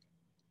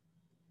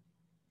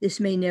 this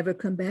may never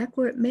come back,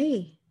 or it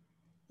may.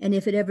 And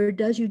if it ever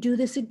does, you do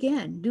this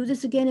again. Do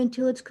this again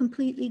until it's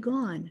completely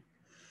gone.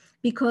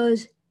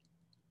 Because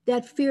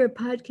that fear of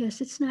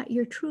podcast, it's not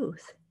your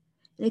truth.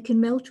 And it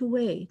can melt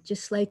away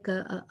just like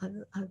a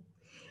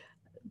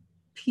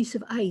piece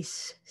of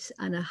ice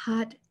on a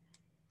hot,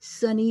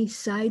 sunny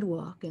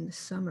sidewalk in the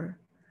summer.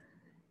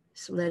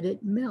 So let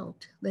it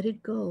melt, let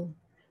it go.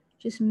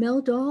 Just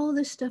melt all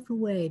this stuff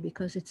away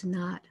because it's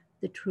not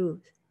the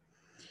truth.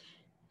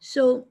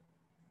 So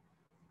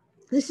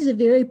this is a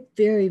very,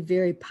 very,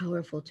 very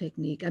powerful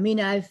technique. I mean,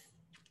 I've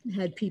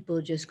had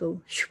people just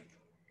go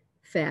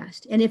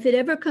fast. And if it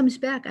ever comes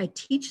back, I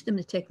teach them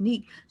the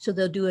technique so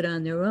they'll do it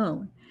on their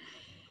own.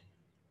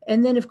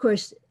 And then, of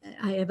course,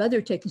 I have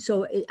other techniques.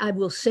 So I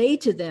will say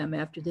to them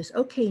after this,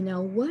 okay,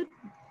 now what,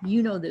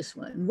 you know this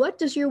one. What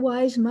does your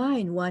wise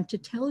mind want to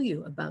tell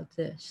you about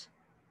this?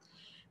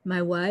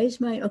 My wise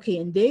mind, okay,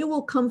 and they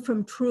will come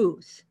from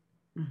truth.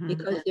 Mm-hmm.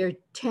 Because they're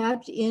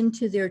tapped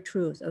into their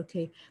truth.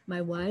 Okay, my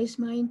wise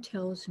mind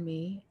tells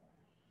me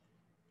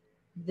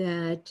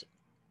that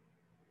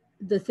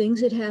the things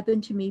that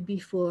happened to me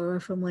before are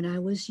from when I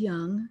was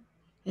young,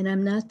 and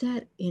I'm not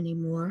that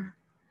anymore.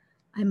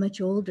 I'm much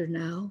older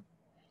now,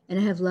 and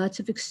I have lots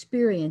of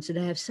experience, and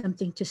I have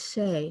something to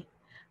say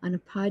on a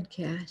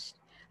podcast.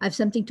 I have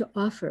something to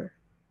offer,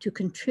 to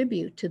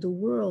contribute to the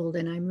world,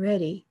 and I'm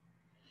ready.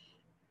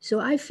 So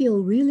I feel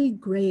really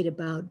great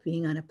about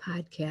being on a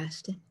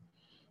podcast.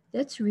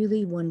 That's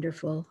really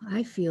wonderful.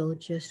 I feel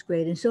just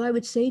great. And so I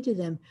would say to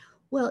them,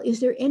 well, is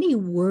there any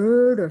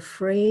word or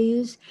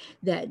phrase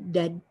that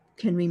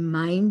can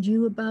remind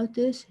you about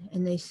this?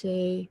 And they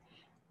say,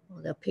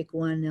 well, they'll pick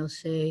one. They'll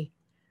say,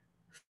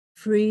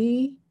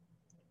 free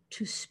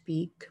to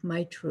speak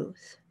my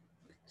truth.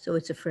 So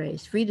it's a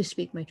phrase, free to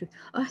speak my truth.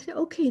 I said,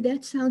 okay,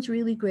 that sounds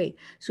really great.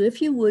 So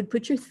if you would,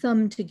 put your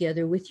thumb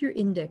together with your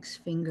index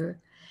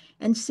finger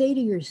and say to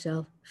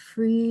yourself,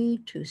 free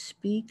to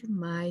speak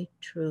my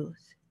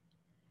truth.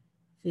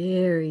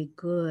 Very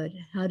good.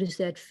 How does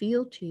that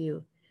feel to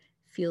you?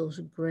 Feels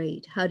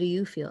great. How do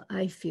you feel?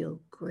 I feel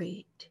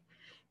great.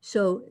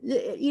 So,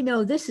 you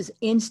know, this is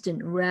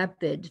instant,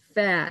 rapid,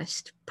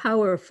 fast,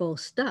 powerful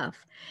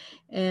stuff.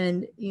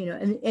 And, you know,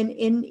 and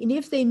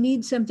if they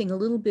need something a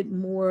little bit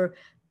more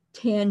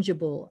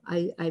tangible,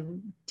 I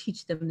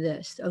teach them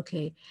this.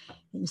 Okay,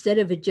 instead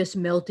of it just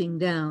melting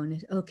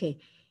down, okay,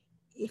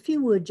 if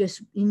you would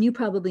just, and you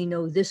probably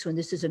know this one,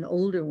 this is an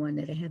older one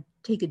that I have,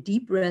 take a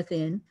deep breath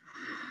in.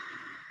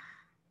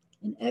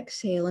 And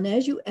exhale. And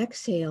as you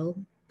exhale,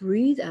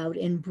 breathe out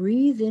and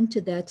breathe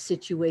into that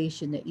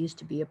situation that used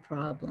to be a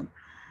problem.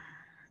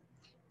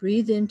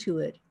 Breathe into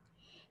it.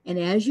 And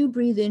as you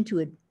breathe into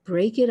it,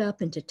 break it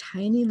up into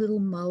tiny little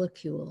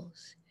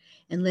molecules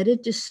and let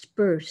it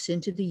disperse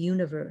into the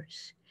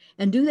universe.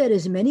 And do that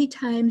as many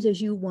times as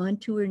you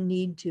want to or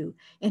need to.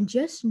 And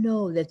just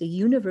know that the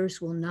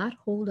universe will not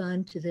hold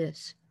on to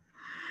this.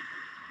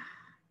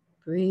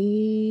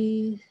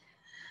 Breathe.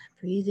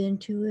 Breathe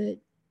into it.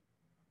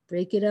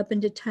 Break it up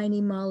into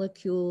tiny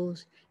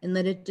molecules and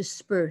let it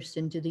disperse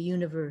into the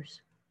universe.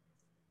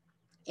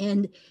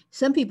 And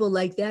some people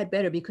like that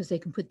better because they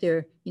can put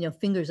their, you know,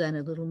 fingers on it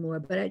a little more.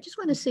 But I just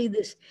want to say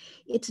this,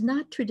 it's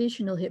not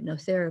traditional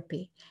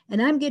hypnotherapy.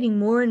 And I'm getting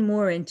more and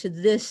more into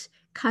this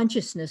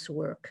consciousness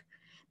work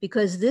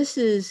because this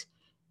is,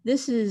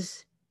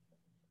 it's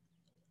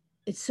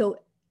so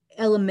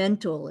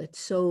elemental. It's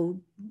so,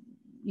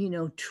 you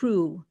know,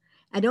 true.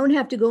 I don't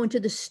have to go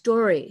into the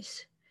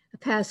stories.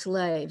 Past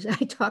lives. I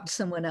talked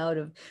someone out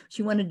of,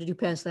 she wanted to do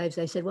past lives.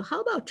 I said, well,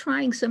 how about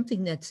trying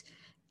something that's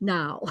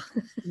now?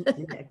 Yeah,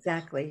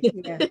 exactly.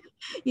 Yeah.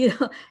 You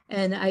know,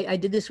 and I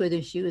did this with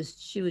her. She was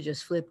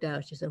just flipped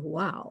out. She said,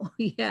 wow,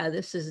 yeah,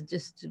 this is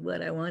just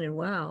what I wanted.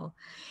 Wow.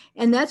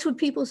 And that's what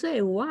people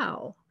say,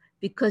 wow,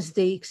 because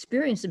they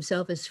experience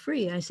themselves as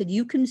free. And I said,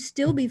 you can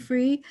still be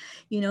free.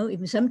 You know,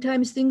 even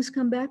sometimes things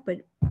come back, but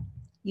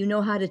you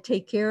know how to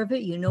take care of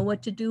it. You know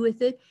what to do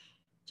with it.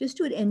 Just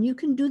do it. And you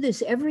can do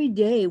this every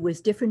day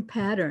with different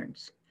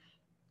patterns.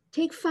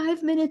 Take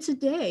 5 minutes a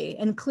day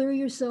and clear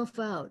yourself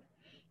out.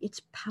 It's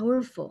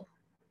powerful.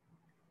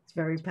 It's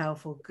very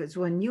powerful because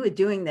when you were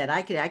doing that,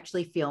 I could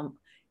actually feel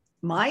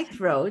my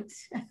throat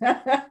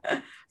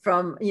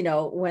from,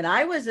 when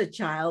I was a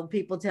child,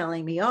 people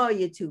telling me, oh,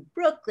 you're too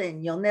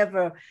Brooklyn. You'll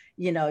never,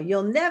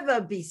 you'll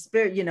never be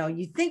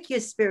you think you're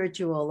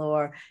spiritual,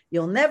 or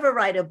you'll never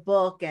write a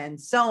book, and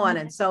so on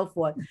and so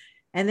forth.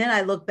 And then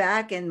I look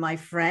back, and my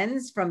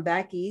friends from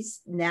back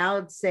east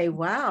now say,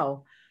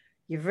 wow,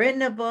 you've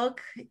written a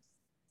book.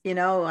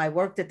 I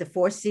worked at the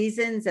Four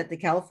Seasons at the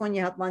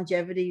California Health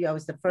Longevity. I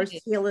was the first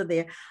healer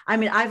there. I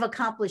mean, I've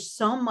accomplished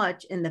so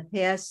much in the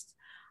past,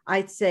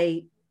 I'd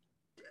say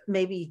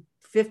maybe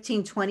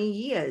 15, 20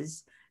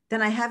 years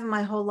than I have in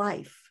my whole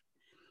life,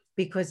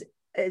 because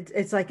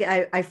it's like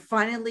I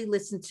finally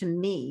listened to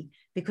me,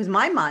 because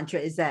my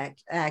mantra is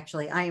that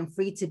actually I am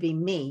free to be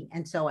me,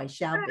 and so I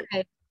shall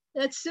be.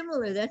 That's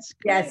similar. That's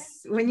great.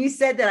 Yes. When you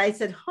said that, I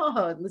said,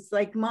 oh, it's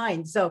like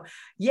mine. So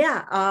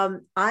yeah,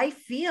 I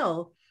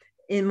feel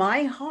in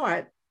my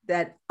heart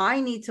that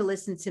I need to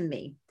listen to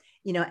me,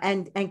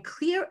 and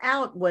clear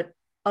out what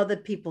other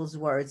people's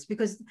words,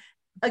 because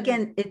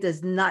again, it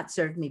does not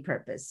serve me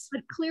purpose.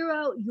 But clear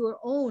out your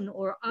own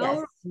or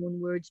our own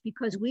words,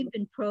 because we've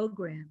been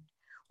programmed.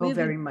 Oh,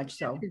 very much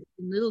so.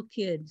 Little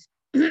kids.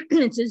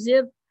 It's as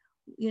if,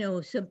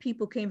 some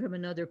people came from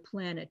another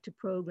planet to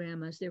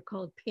program us. They're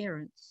called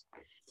parents,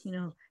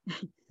 and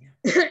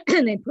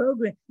they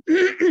program,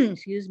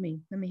 excuse me,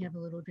 let me have a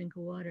little drink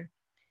of water.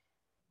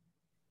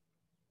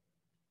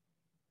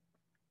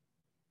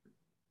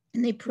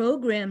 And they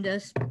programmed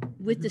us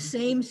with the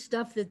same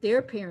stuff that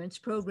their parents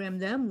programmed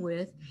them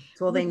with.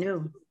 It's all they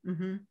knew.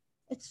 Mm-hmm.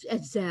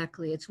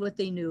 It's what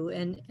they knew.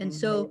 And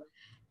so,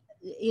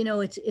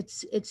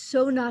 it's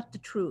so not the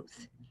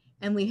truth.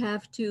 And we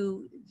have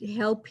to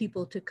help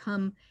people to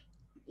come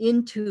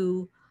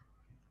into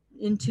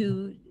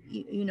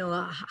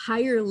a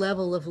higher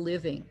level of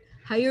living,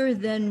 higher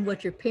than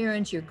what your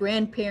parents, your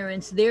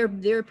grandparents, their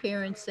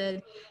parents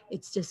said.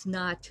 It's just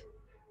not.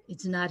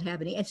 It's not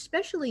happening,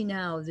 especially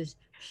now. There's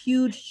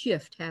huge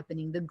shift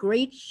happening. The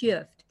great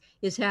shift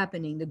is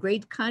happening. The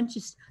great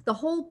the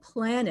whole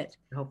planet,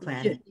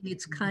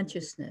 its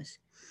consciousness,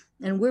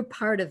 and we're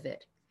part of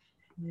it.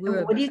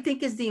 What do you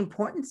think is the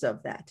importance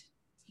of that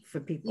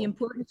for people? The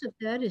importance of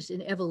that is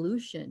in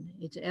evolution.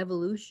 It's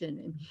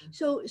evolution.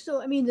 So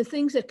I mean, the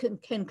things that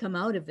can come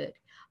out of it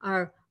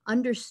are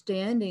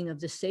understanding of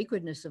the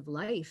sacredness of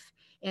life.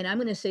 And I'm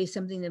going to say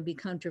something that'll be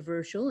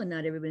controversial, and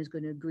not everybody's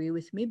going to agree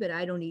with me, but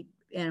I don't eat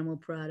animal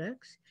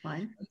products.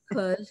 Fine.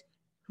 Because,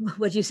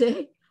 what'd you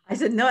say? I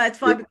said, no, that's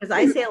fine, because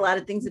I say a lot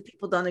of things that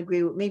people don't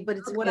agree with me, but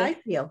it's what I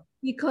feel.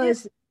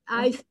 Because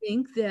I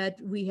think that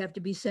we have to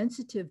be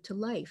sensitive to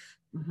life.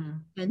 Mm-hmm.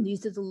 And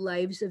these are the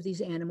lives of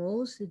these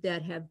animals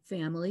that have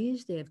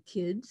families, they have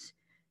kids,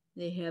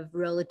 they have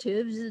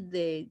relatives,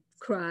 they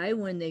cry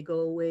when they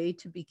go away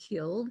to be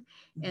killed.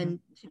 Mm-hmm. And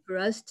for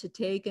us to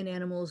take an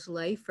animal's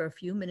life for a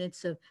few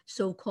minutes of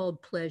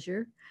so-called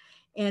pleasure,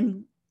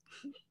 and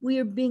we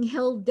are being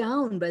held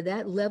down by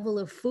that level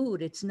of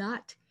food. It's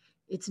not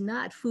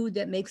food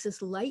that makes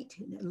us light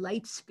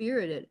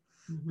spirited.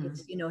 Mm-hmm.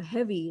 It's,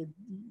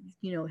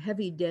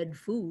 heavy dead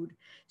food.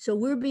 So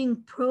we're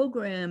being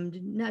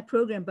not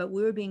programmed, but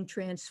we're being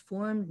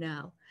transformed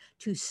now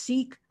to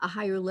seek a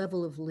higher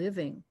level of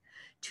living,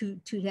 to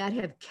not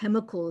have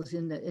chemicals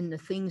in the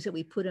things that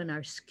we put on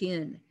our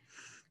skin,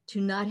 to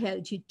not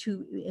have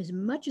to as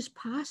much as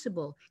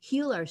possible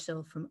heal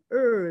ourselves from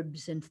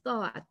herbs and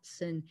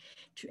thoughts and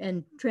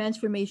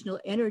transformational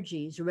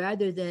energies,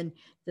 rather than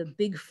the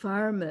big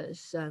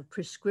pharma's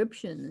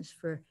prescriptions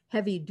for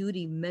heavy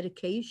duty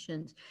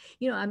medications.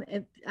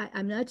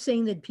 I'm not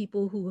saying that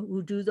people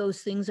who do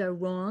those things are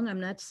wrong. I'm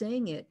not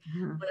saying it.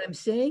 Mm-hmm. What I'm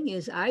saying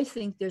is I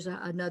think there's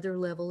another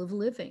level of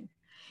living.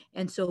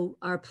 And so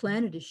our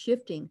planet is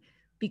shifting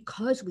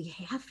because we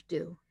have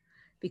to,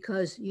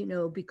 because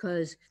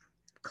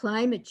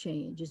climate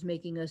change is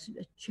making us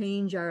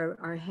change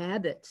our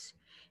habits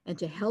and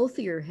to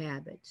healthier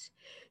habits.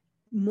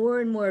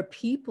 More and more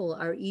people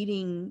are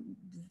eating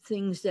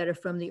things that are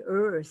from the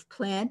earth,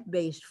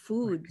 plant-based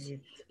foods, right,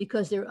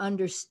 because they're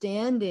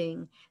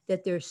understanding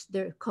that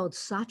they're called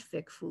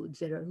sattvic foods,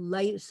 that are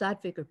light,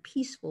 sattvic or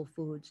peaceful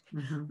foods.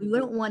 Mm-hmm. We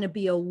don't want to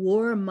be a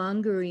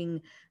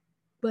warmongering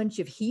bunch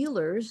of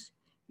healers,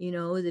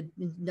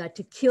 not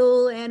to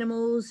kill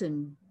animals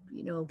and,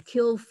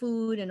 kill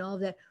food and all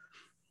that.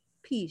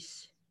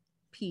 Peace,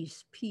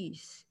 peace,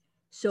 peace.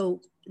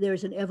 So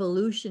there's an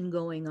evolution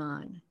going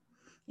on,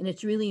 and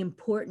it's really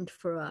important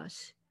for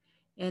us.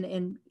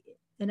 And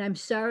I'm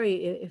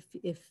sorry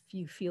if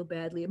you feel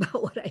badly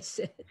about what I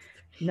said.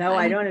 No,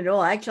 I don't at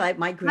all. Actually,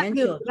 my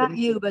grandchildren. Not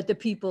you, but the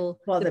people.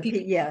 Well, the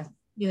people. Yeah.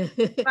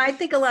 I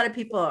think a lot of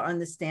people are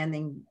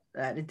understanding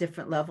at a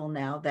different level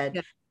now that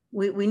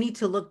we need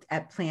to look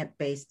at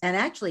plant-based, and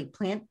actually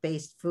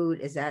plant-based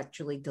food is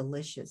actually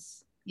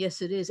delicious.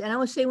 Yes, it is. And I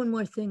want to say one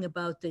more thing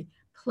about the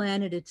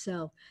planet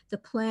itself. The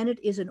planet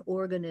is an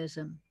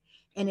organism,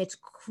 and it's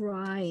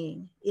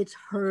crying, it's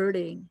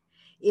hurting,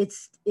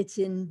 it's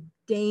in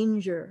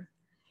danger.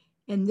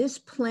 And this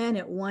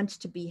planet wants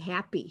to be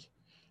happy.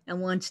 and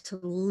wants to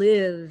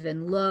live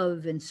and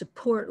love and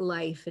support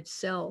life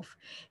itself.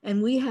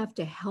 And we have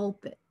to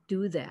help it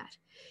do that,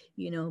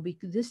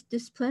 because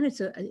this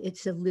planet's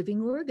it's a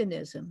living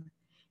organism.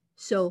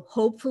 So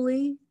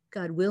hopefully,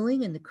 God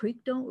willing, and the creek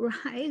don't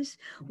rise,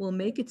 we'll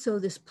make it so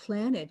this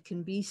planet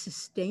can be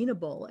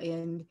sustainable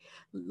and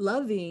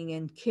loving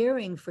and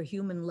caring for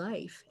human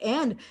life.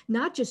 And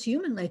not just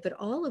human life, but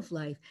all of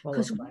life. Full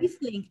Because of we life.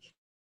 think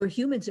we're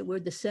humans, that we're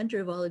the center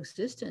of all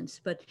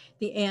existence. But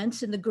the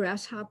ants and the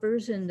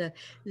grasshoppers and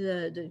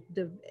the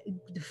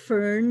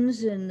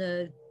ferns and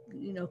the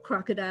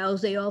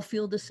crocodiles, they all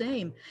feel the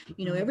same.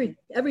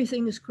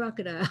 Everything is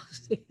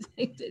crocodiles. They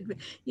think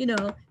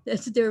that,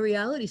 that's their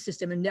reality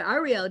system. And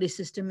our reality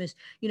system is,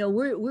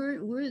 we're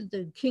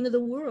the king of the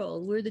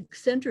world. We're the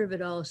center of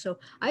it all. So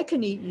I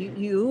can eat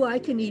you. I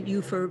can eat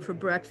you for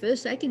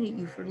breakfast. I can eat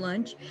you for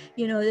lunch.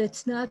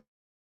 It's not,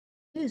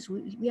 it is.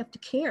 We have to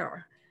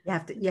care.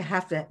 You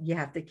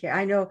have to care.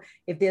 I know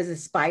if there's a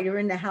spider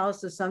in the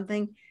house or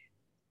something,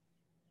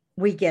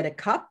 we get a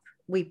cup,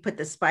 we put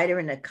the spider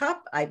in a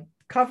cup, I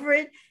cover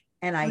it,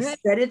 and I Right.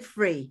 set it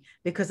free,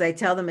 because I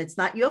tell them it's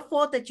not your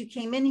fault that you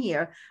came in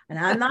here, and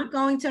I'm not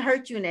going to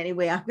hurt you in any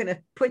way. I'm going to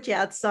put you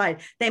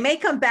outside. They may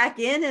come back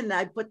in and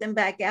I put them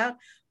back out,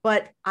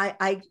 but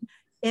I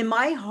in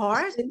my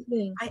heart,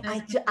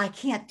 I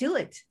can't do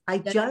it. I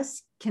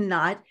just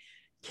cannot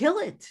kill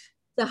it.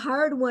 The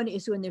hard one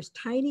is when there's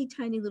tiny,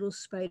 tiny little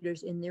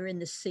spiders and they're in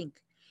the sink.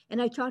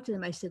 And I talked to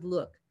them. I said,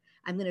 look,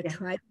 I'm going to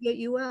try to get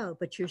you out,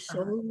 but you're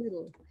so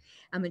little.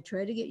 I'm going to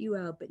try to get you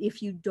out. But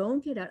if you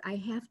don't get out, I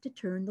have to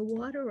turn the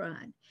water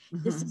on.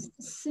 This is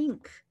the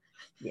sink.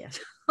 Yes.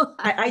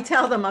 I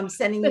tell them I'm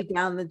sending you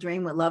down the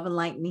drain with love and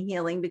light and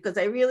healing, because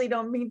I really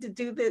don't mean to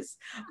do this,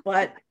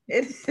 but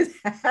it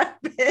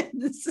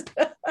happens.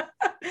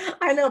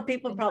 I know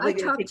people probably I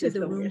talk to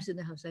the rooms weird. In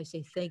the house. I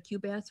say, thank you,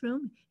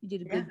 bathroom. You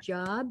did a good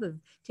job of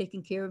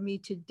taking care of me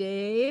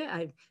today.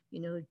 I,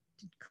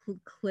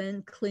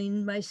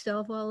 clean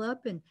myself all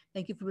up, and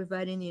thank you for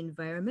providing the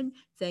environment.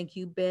 Thank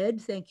you,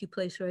 bed. Thank you,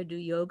 place where I do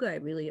yoga. I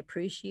really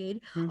appreciate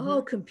it.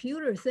 Oh,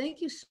 computer,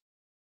 thank you.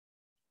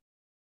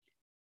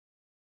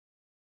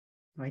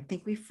 I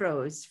think we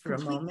froze for a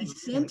moment.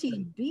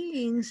 Sentient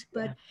beings,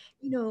 but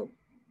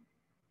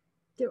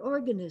they're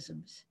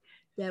organisms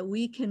that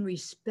we can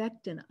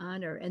respect and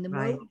honor. And the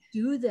more we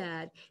do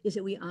that, is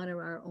that we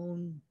honor our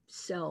own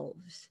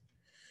selves.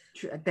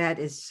 That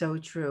is so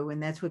true.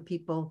 And that's what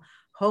people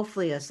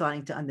hopefully are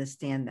starting to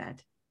understand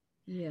that.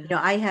 Yeah.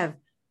 I have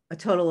a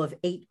total of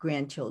 8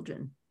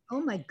 grandchildren.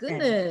 Oh my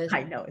goodness. And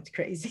I know, it's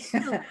crazy.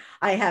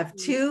 I have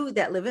 2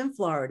 that live in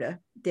Florida.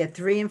 They're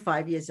 3 and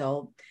 5 years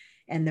old.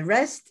 And the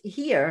rest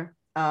here,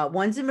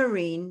 one's a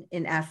Marine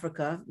in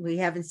Africa. We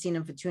haven't seen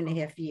him for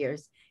 2.5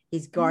 years.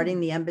 He's guarding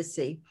the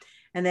embassy.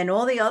 And then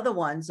all the other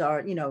ones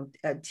are,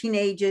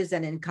 teenagers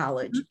and in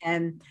college.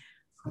 And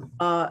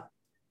out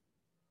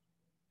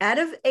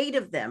of 8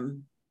 of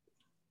them,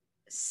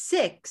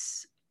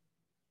 6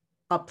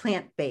 are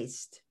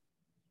plant-based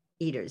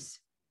eaters.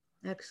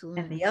 Excellent.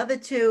 And the other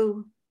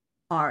 2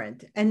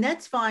 aren't. And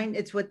that's fine.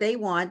 It's what they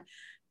want.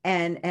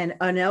 And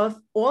of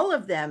all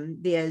of them,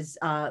 there's,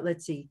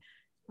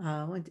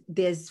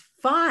 there's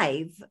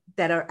 5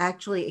 that are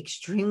actually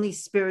extremely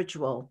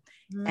spiritual.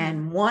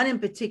 And one in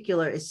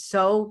particular is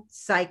so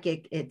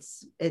psychic. It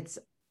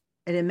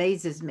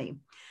amazes me.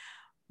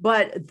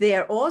 But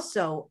they're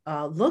also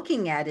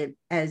looking at it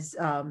as,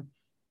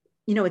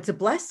 it's a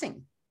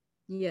blessing.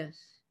 Yes.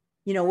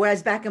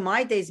 Whereas back in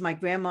my days, my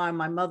grandma and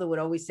my mother would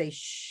always say,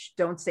 shh,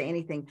 don't say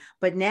anything.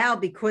 But now,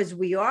 because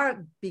we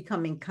are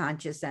becoming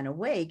conscious and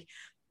awake,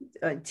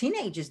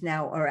 teenagers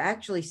now are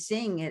actually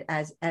seeing it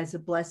as a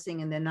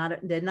blessing, and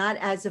they're not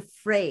as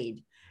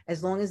afraid,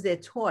 as long as they're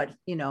taught,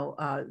 in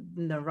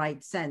the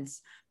right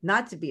sense,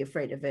 not to be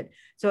afraid of it.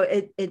 So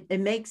it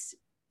makes,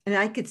 and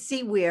I could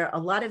see where a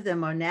lot of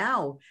them are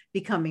now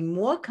becoming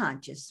more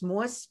conscious,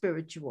 more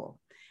spiritual,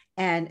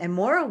 and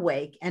more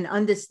awake, and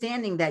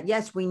understanding that,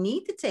 yes, we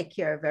need to take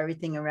care of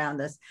everything around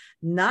us,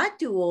 not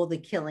do all the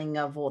killing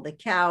of all the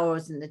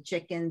cows and the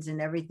chickens and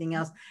everything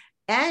else,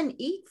 and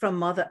eat from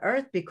Mother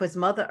Earth, because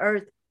Mother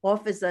Earth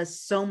offers us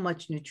so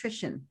much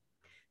nutrition.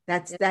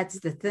 That's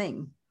the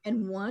thing.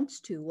 And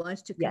wants to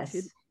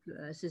contribute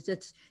to us.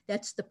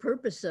 That's the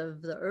purpose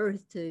of the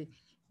earth, to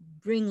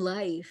bring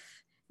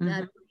life,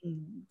 not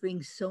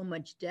bring so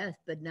much death.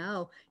 But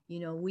now,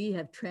 we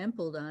have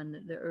trampled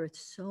on the earth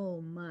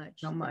so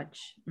much.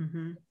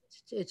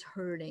 It's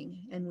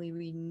hurting, and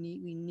we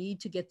need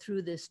to get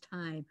through this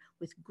time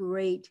with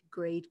great,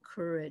 great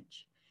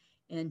courage,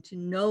 and to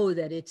know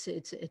that it's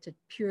a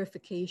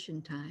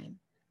purification time.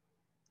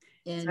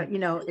 And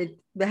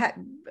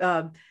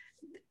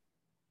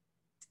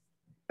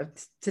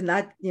to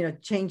not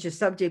change the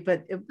subject,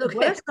 but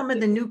what are some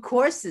of the new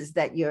courses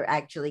that you're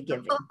actually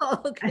giving?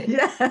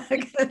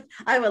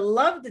 I would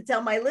love to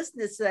tell my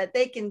listeners so that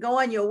they can go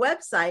on your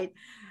website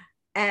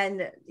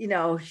and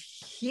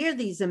hear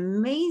these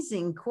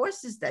amazing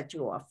courses that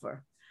you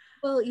offer.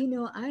 Well,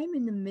 I'm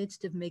in the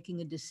midst of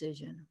making a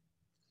decision,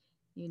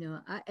 You know,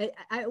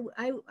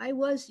 I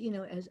was, you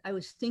know, as I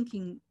was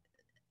thinking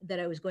that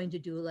I was going to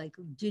do like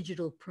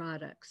digital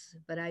products,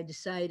 but I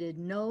decided,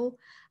 no,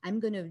 I'm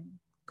going to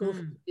go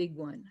for Mm. the big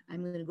one.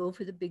 I'm going to go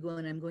for the big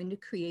one. I'm going to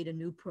create a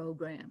new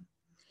program.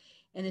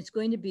 And it's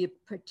going to be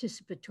a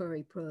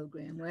participatory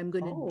program where I'm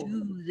going to Oh.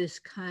 do this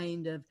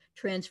kind of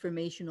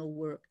transformational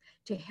work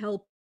to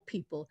help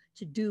people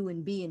to do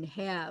and be and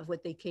have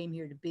what they came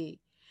here to be.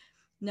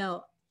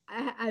 Now,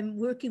 I'm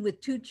working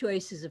with two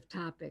choices of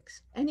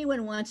topics.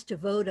 Anyone wants to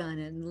vote on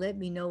it and let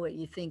me know what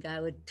you think.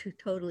 I would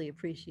totally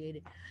appreciate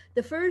it.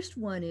 The first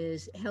one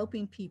is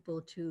helping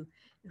people to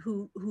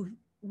who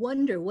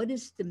wonder what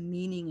is the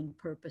meaning and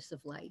purpose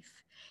of life,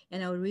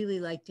 and I would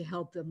really like to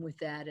help them with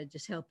that and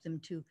just help them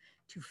to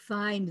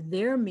find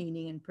their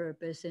meaning and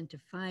purpose and to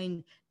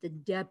find the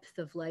depth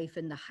of life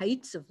and the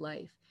heights of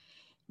life.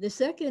 The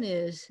second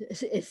is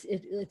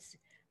it's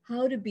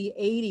how to be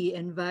 80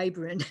 and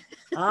vibrant.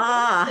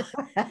 Ah.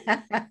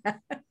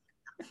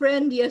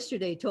 Friend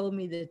yesterday told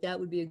me that that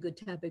would be a good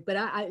topic, but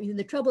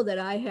the trouble that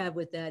I have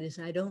with that is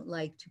I don't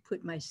like to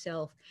put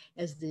myself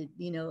as the,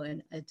 you know,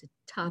 and as a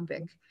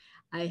topic.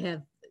 I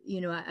have,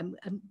 you know,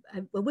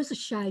 I was a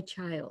shy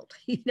child,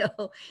 you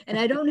know, and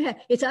I don't have,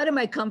 it's out of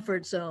my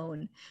comfort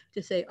zone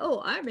to say,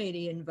 oh, I'm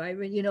 80 and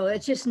vibrant, you know,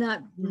 it's just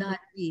not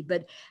me,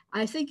 but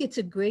I think it's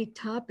a great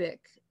topic.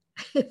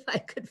 If I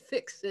could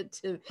fix it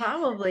to,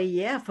 Probably,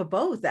 yeah, for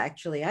both,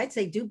 actually. I'd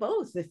say do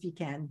both if you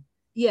can.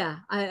 yeah,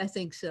 I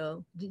think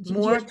so.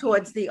 More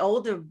towards the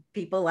older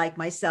people like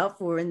myself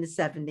who are in the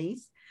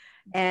 70s.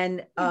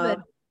 And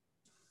But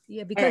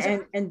yeah, because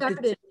and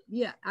the,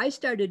 I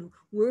started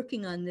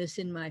working on this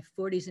in my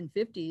 40s and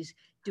 50s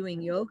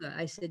doing yoga.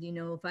 I said, you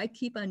know, if I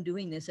keep on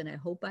doing this, and I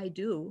hope I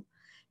do,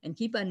 and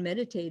keep on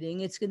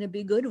meditating, it's going to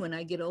be good when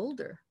I get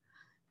older,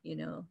 you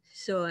know.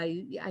 So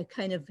I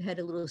kind of had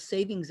a little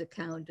savings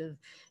account of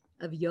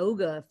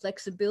yoga,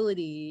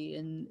 flexibility,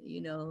 and, you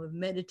know,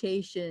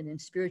 meditation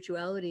and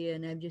spirituality,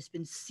 and I've just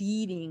been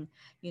seeding,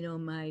 you know,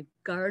 my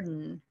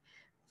garden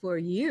for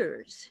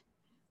years.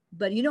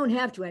 But you don't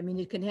have to. I mean,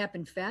 it can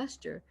happen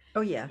faster.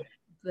 oh yeah.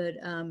 But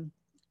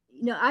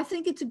you know, I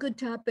think it's a good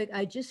topic.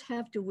 I just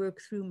have to work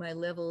through my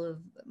level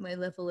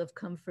of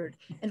comfort.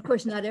 And of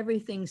course, not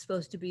everything's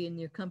supposed to be in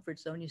your comfort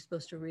zone. You're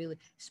supposed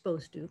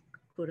to,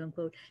 quote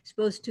unquote,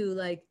 supposed to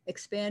like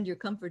expand your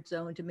comfort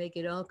zone to make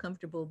it all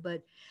comfortable.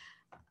 But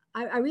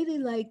I really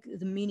like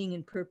the meaning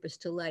and purpose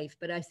to life.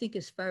 But I think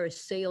as far as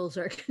sales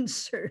are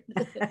concerned,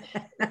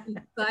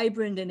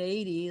 vibrant and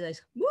 80, like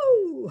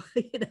woo,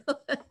 you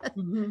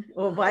know.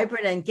 Or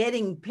vibrant and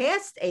getting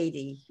past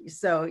 80.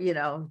 So, you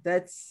know,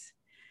 that's,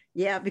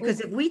 yeah,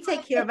 because if we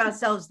take care of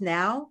ourselves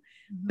now,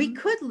 we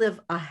could live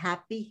a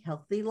happy,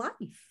 healthy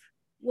life,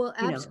 Well,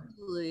 you know.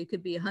 absolutely. It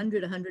could be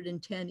 100,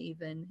 110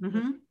 even.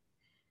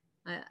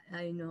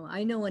 I know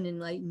an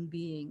enlightened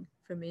being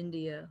from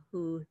India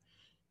who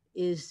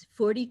is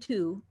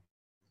 42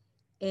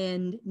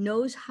 and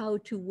knows how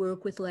to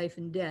work with life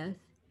and death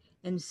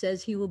and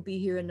says he will be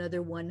here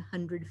another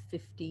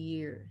 150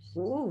 years.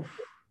 Ooh.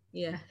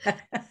 Yeah.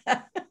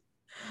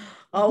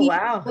 Oh, He's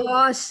wow.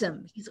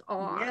 awesome. He's Yeah.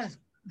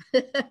 awesome.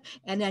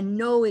 And I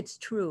know it's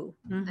true.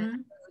 I know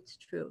it's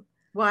true.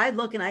 Well, I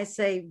look and I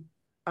say,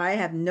 I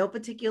have no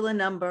particular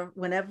number.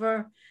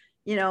 Whenever,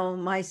 you know,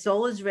 my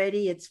soul is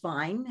ready, it's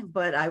fine.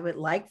 But I would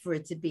like for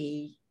it to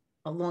be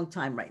a long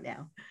time right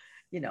now,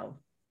 you know.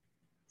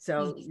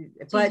 So, See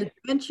but the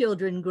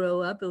grandchildren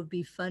grow up. It would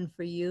be fun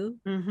for you.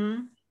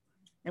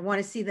 I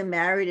want to see them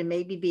married and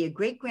maybe be a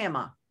great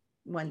grandma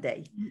one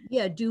day.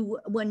 Yeah, do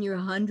when you're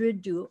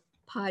 100, do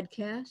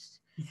podcasts.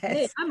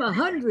 Hey, Yes. I'm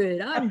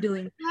 100. I'm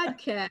doing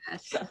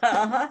podcasts.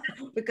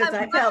 Because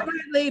I'm I felt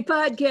vibrantly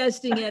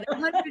podcasting at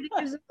 100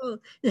 years old.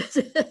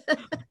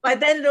 by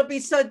then it'll be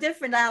so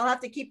different. I'll have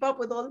to keep up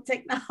with all the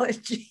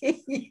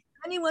technology.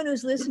 Anyone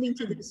who's listening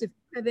to this, if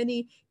you have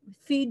any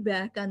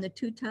feedback on the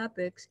two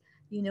topics,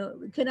 you know,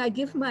 can I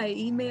give my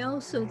email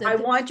so that I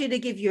want you to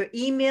give your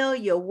email,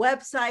 your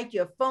website,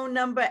 your phone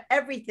number,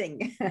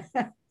 everything.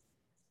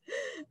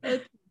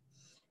 okay.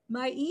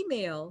 My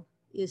email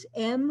is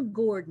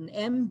mgordon,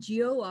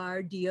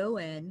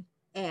 MGORDON,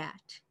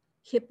 at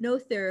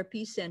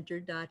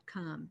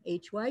hypnotherapycenter.com,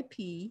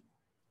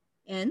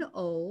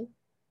 HYPNO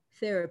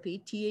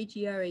therapy,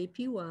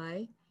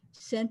 THERAPY,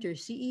 center,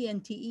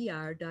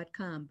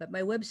 CENTER.com. But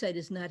my website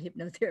is not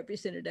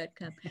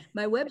hypnotherapycenter.com.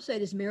 My website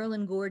is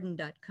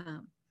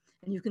marilyngordon.com.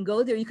 And you can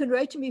go there. You can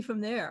write to me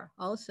from there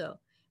also.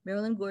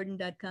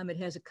 marilyngordon.com. It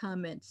has a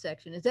comment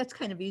section. That's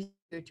kind of easier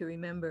to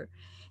remember.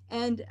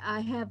 And I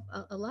have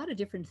a lot of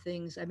different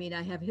things. I mean,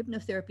 I have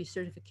hypnotherapy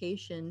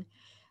certification,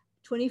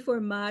 24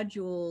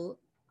 module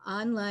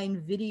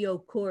online video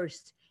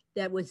course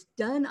that was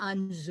done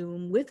on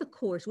Zoom with a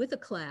course, with a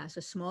class,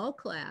 a small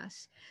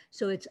class.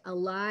 So it's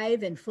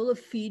alive and full of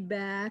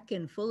feedback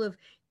and full of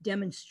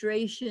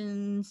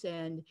demonstrations,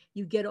 and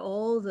you get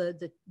all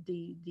the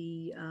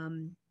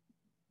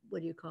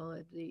what do you call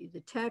it,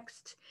 the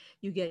text,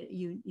 you get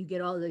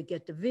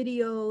the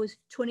videos,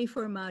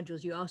 24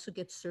 modules. You also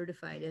get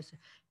certified as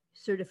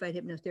certified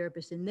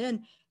hypnotherapist. And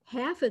then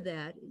half of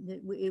that,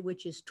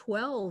 which is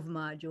 12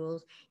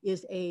 modules,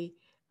 is a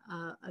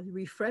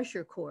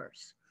refresher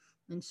course.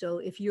 And so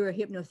if you're a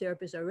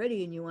hypnotherapist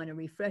already and you want to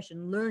refresh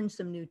and learn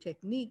some new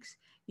techniques,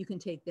 you can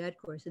take that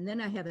course. And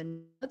then I have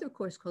another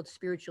course called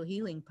Spiritual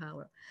Healing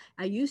Power.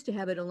 I used to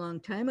have it a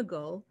long time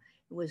ago.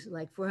 It was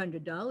like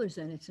 $400,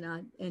 and it's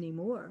not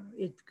anymore.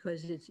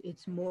 Because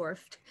it's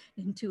morphed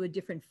into a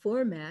different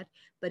format,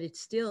 but it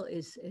still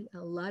is a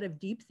lot of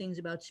deep things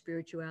about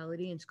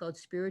spirituality. And it's called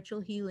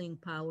Spiritual Healing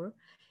Power.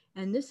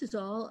 And this is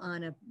all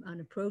on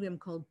a program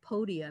called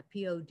Podia,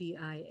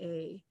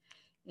 Podia.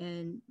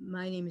 And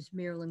my name is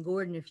Marilyn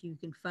Gordon. If you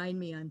can find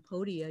me on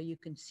Podia, you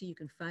can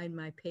find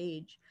my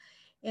page.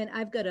 And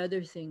I've got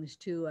other things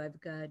too. I've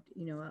got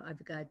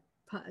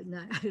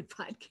not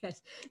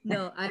podcasts.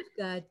 No, I've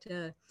got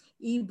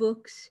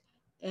ebooks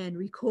and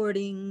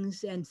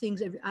recordings and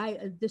things.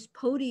 This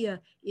Podia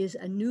is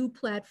a new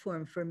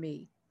platform for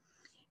me.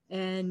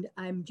 And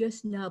I'm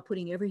just now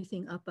putting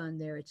everything up on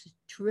there. It's a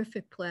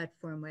terrific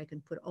platform. I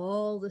can put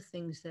all the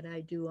things that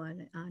I do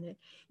on it.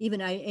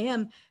 Even I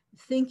am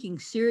thinking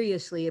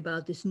seriously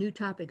about this new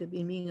topic of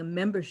being a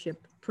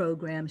membership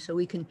program, so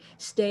we can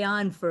stay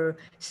on for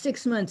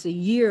 6 months, a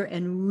year,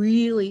 and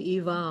really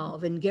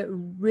evolve and get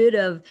rid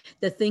of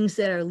the things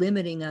that are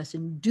limiting us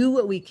and do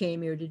what we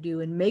came here to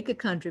do and make a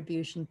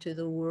contribution to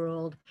the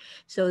world.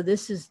 So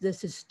this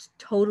is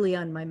totally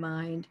on my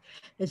mind.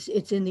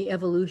 It's in the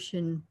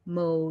evolution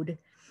mode.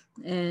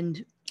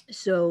 And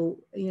so,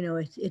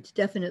 it's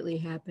definitely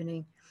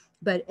happening.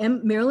 But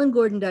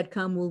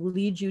MarilynGordon.com will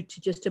lead you to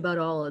just about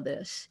all of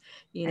this.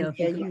 And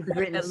you've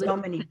written so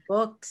many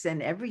books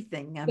and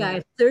everything. I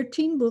have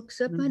 13 books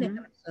up on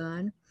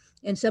Amazon,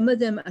 and some of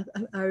them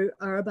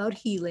are about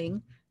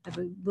healing. I have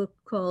a book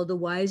called The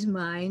Wise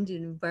Mind,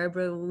 and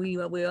Barbara,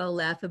 we all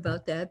laugh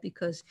about that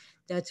because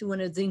that's one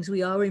of the things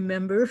we all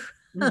remember.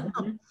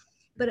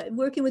 But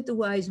working with the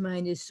wise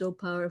mind is so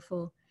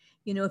powerful.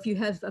 If you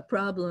have a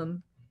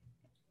problem,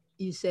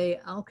 you say,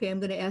 okay, I'm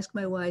going to ask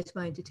my wise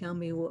mind to tell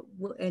me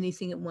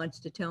anything it wants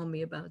to tell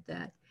me about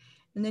that.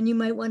 And then you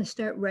might want to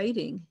start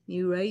writing.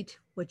 You write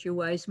what your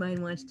wise mind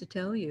wants to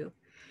tell you,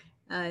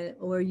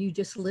 or you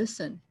just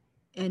listen,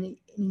 and it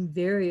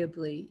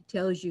invariably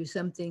tells you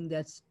something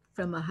that's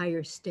from a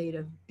higher state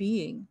of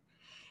being.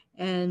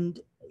 And,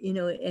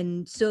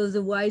 and so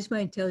the wise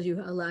mind tells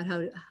you a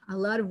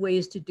lot of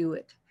ways to do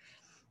it.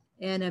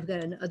 And I've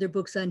got other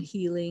books on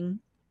healing.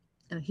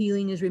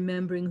 Healing is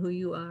remembering who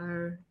you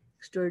are,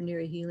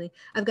 extraordinary healing.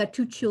 I've got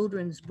 2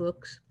 children's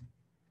books.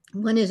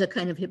 One is a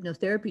kind of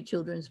hypnotherapy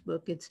children's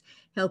book. It's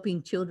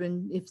helping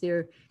children if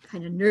they're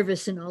kind of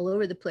nervous and all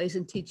over the place,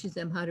 and teaches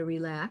them how to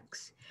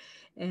relax.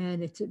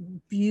 And it's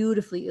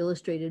beautifully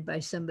illustrated by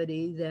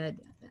somebody that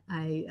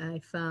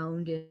I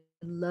found, and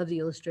love the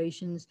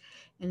illustrations.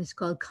 And it's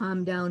called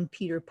Calm Down,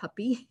 Peter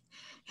Puppy.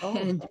 Oh.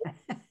 And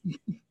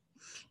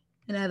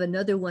I have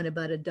another one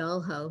about a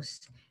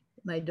dollhouse.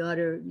 My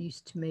daughter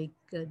used to make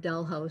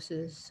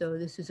dollhouses, so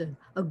this is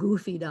a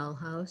goofy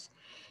dollhouse.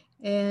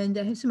 And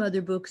I have some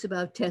other books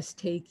about test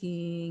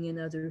taking and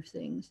other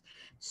things.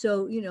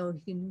 So, you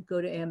can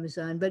go to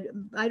Amazon, but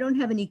I don't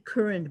have any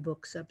current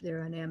books up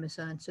there on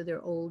Amazon, so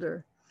they're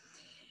older.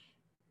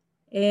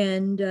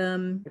 And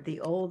the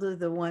older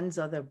the ones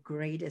are the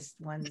greatest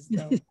ones,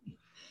 though.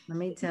 Let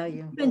me tell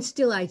you. And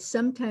still, I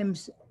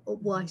sometimes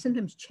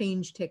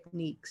change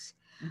techniques.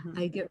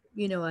 I get,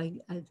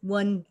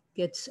 one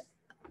gets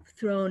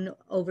thrown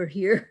over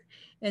here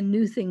and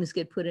new things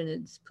get put in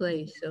its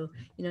place. So,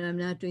 I'm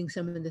not doing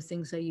some of the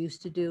things I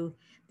used to do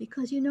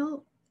because,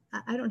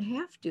 I don't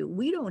have to.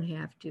 We don't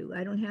have to.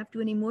 I don't have to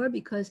anymore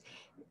because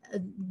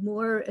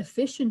more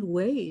efficient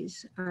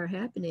ways are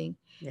happening.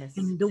 Yes.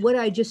 And what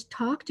I just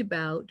talked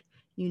about,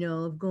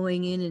 of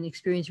going in and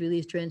experience,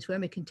 release,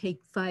 transform, it can take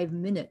 5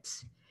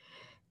 minutes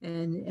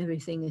and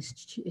everything is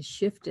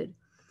shifted.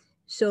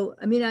 So,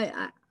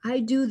 I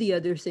do the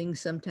other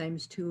things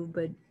sometimes too,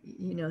 but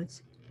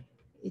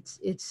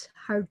it's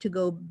hard to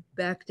go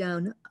back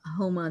down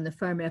home on the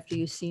farm after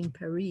you've seen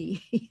Paris.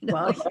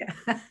 Well,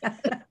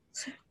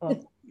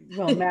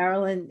 well,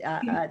 Marilyn,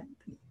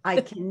 I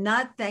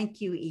cannot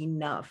thank you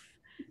enough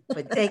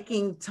for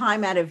taking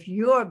time out of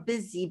your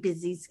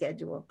busy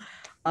schedule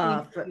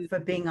for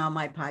being on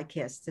my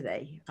podcast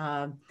today.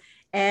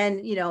 And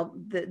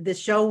the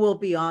show will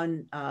be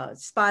on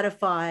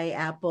Spotify,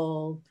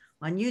 Apple,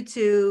 on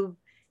YouTube.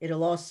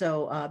 It'll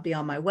also be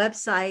on my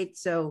website.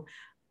 So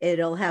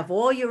it'll have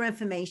all your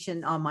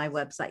information on my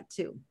website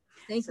too.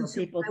 Thank you.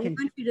 So I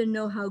want you to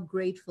know how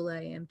grateful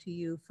I am to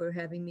you for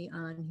having me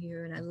on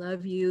here. And I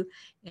love you.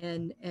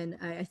 And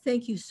I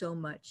thank you so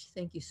much.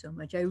 Thank you so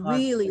much. I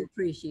really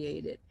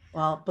appreciate it.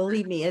 Well,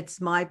 believe me, it's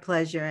my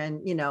pleasure.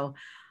 And,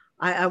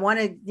 I want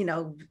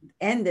to,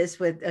 end this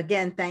with,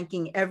 again,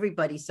 thanking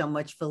everybody so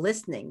much for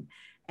listening.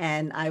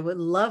 And I would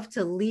love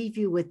to leave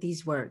you with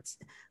these words.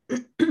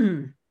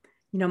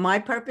 My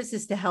purpose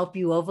is to help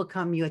you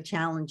overcome your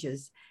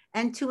challenges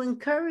and to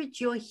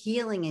encourage your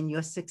healing and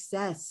your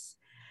success.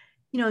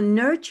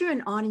 Nurture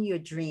and honor your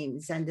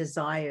dreams and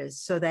desires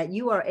so that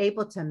you are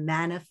able to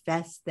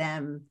manifest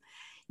them.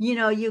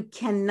 You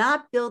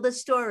cannot build a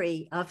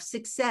story of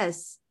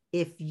success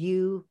if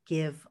you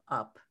give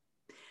up.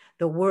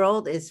 The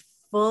world is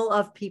full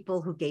of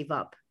people who gave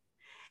up.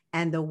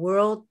 And the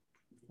world,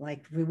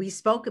 like we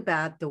spoke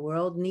about, the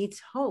world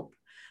needs hope.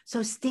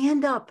 So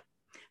stand up,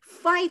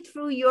 fight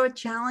through your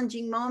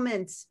challenging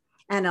moments,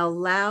 and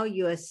allow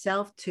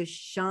yourself to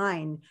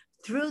shine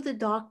through the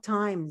dark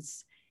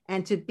times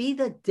and to be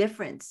the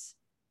difference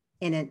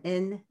in an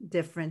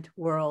indifferent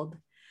world.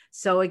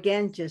 So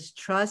again, just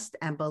trust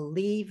and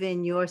believe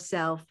in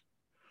yourself.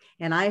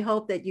 And I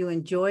hope that you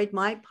enjoyed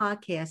my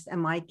podcast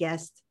and my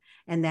guest,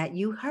 and that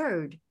you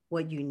heard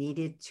what you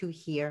needed to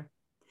hear.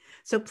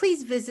 So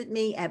please visit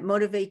me at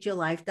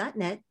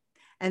motivateyourlife.net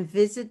and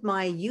visit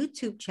my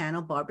YouTube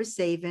channel, Barbara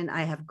Savin.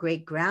 I have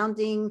great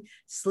grounding,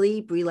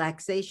 sleep,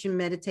 relaxation,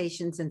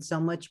 meditations, and so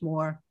much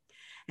more.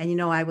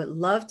 And, I would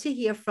love to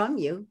hear from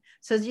you.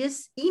 So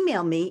just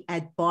email me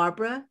at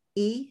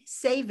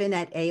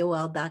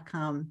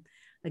barbaraesavin@aol.com.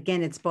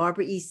 Again, it's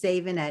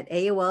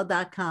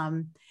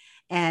barbaraesavin@aol.com.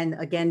 And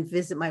again,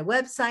 visit my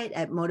website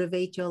at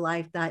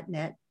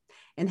motivateyourlife.net,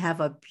 and have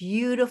a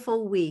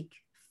beautiful week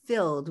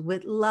filled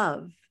with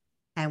love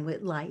and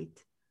with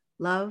light.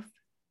 Love,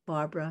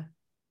 Barbara.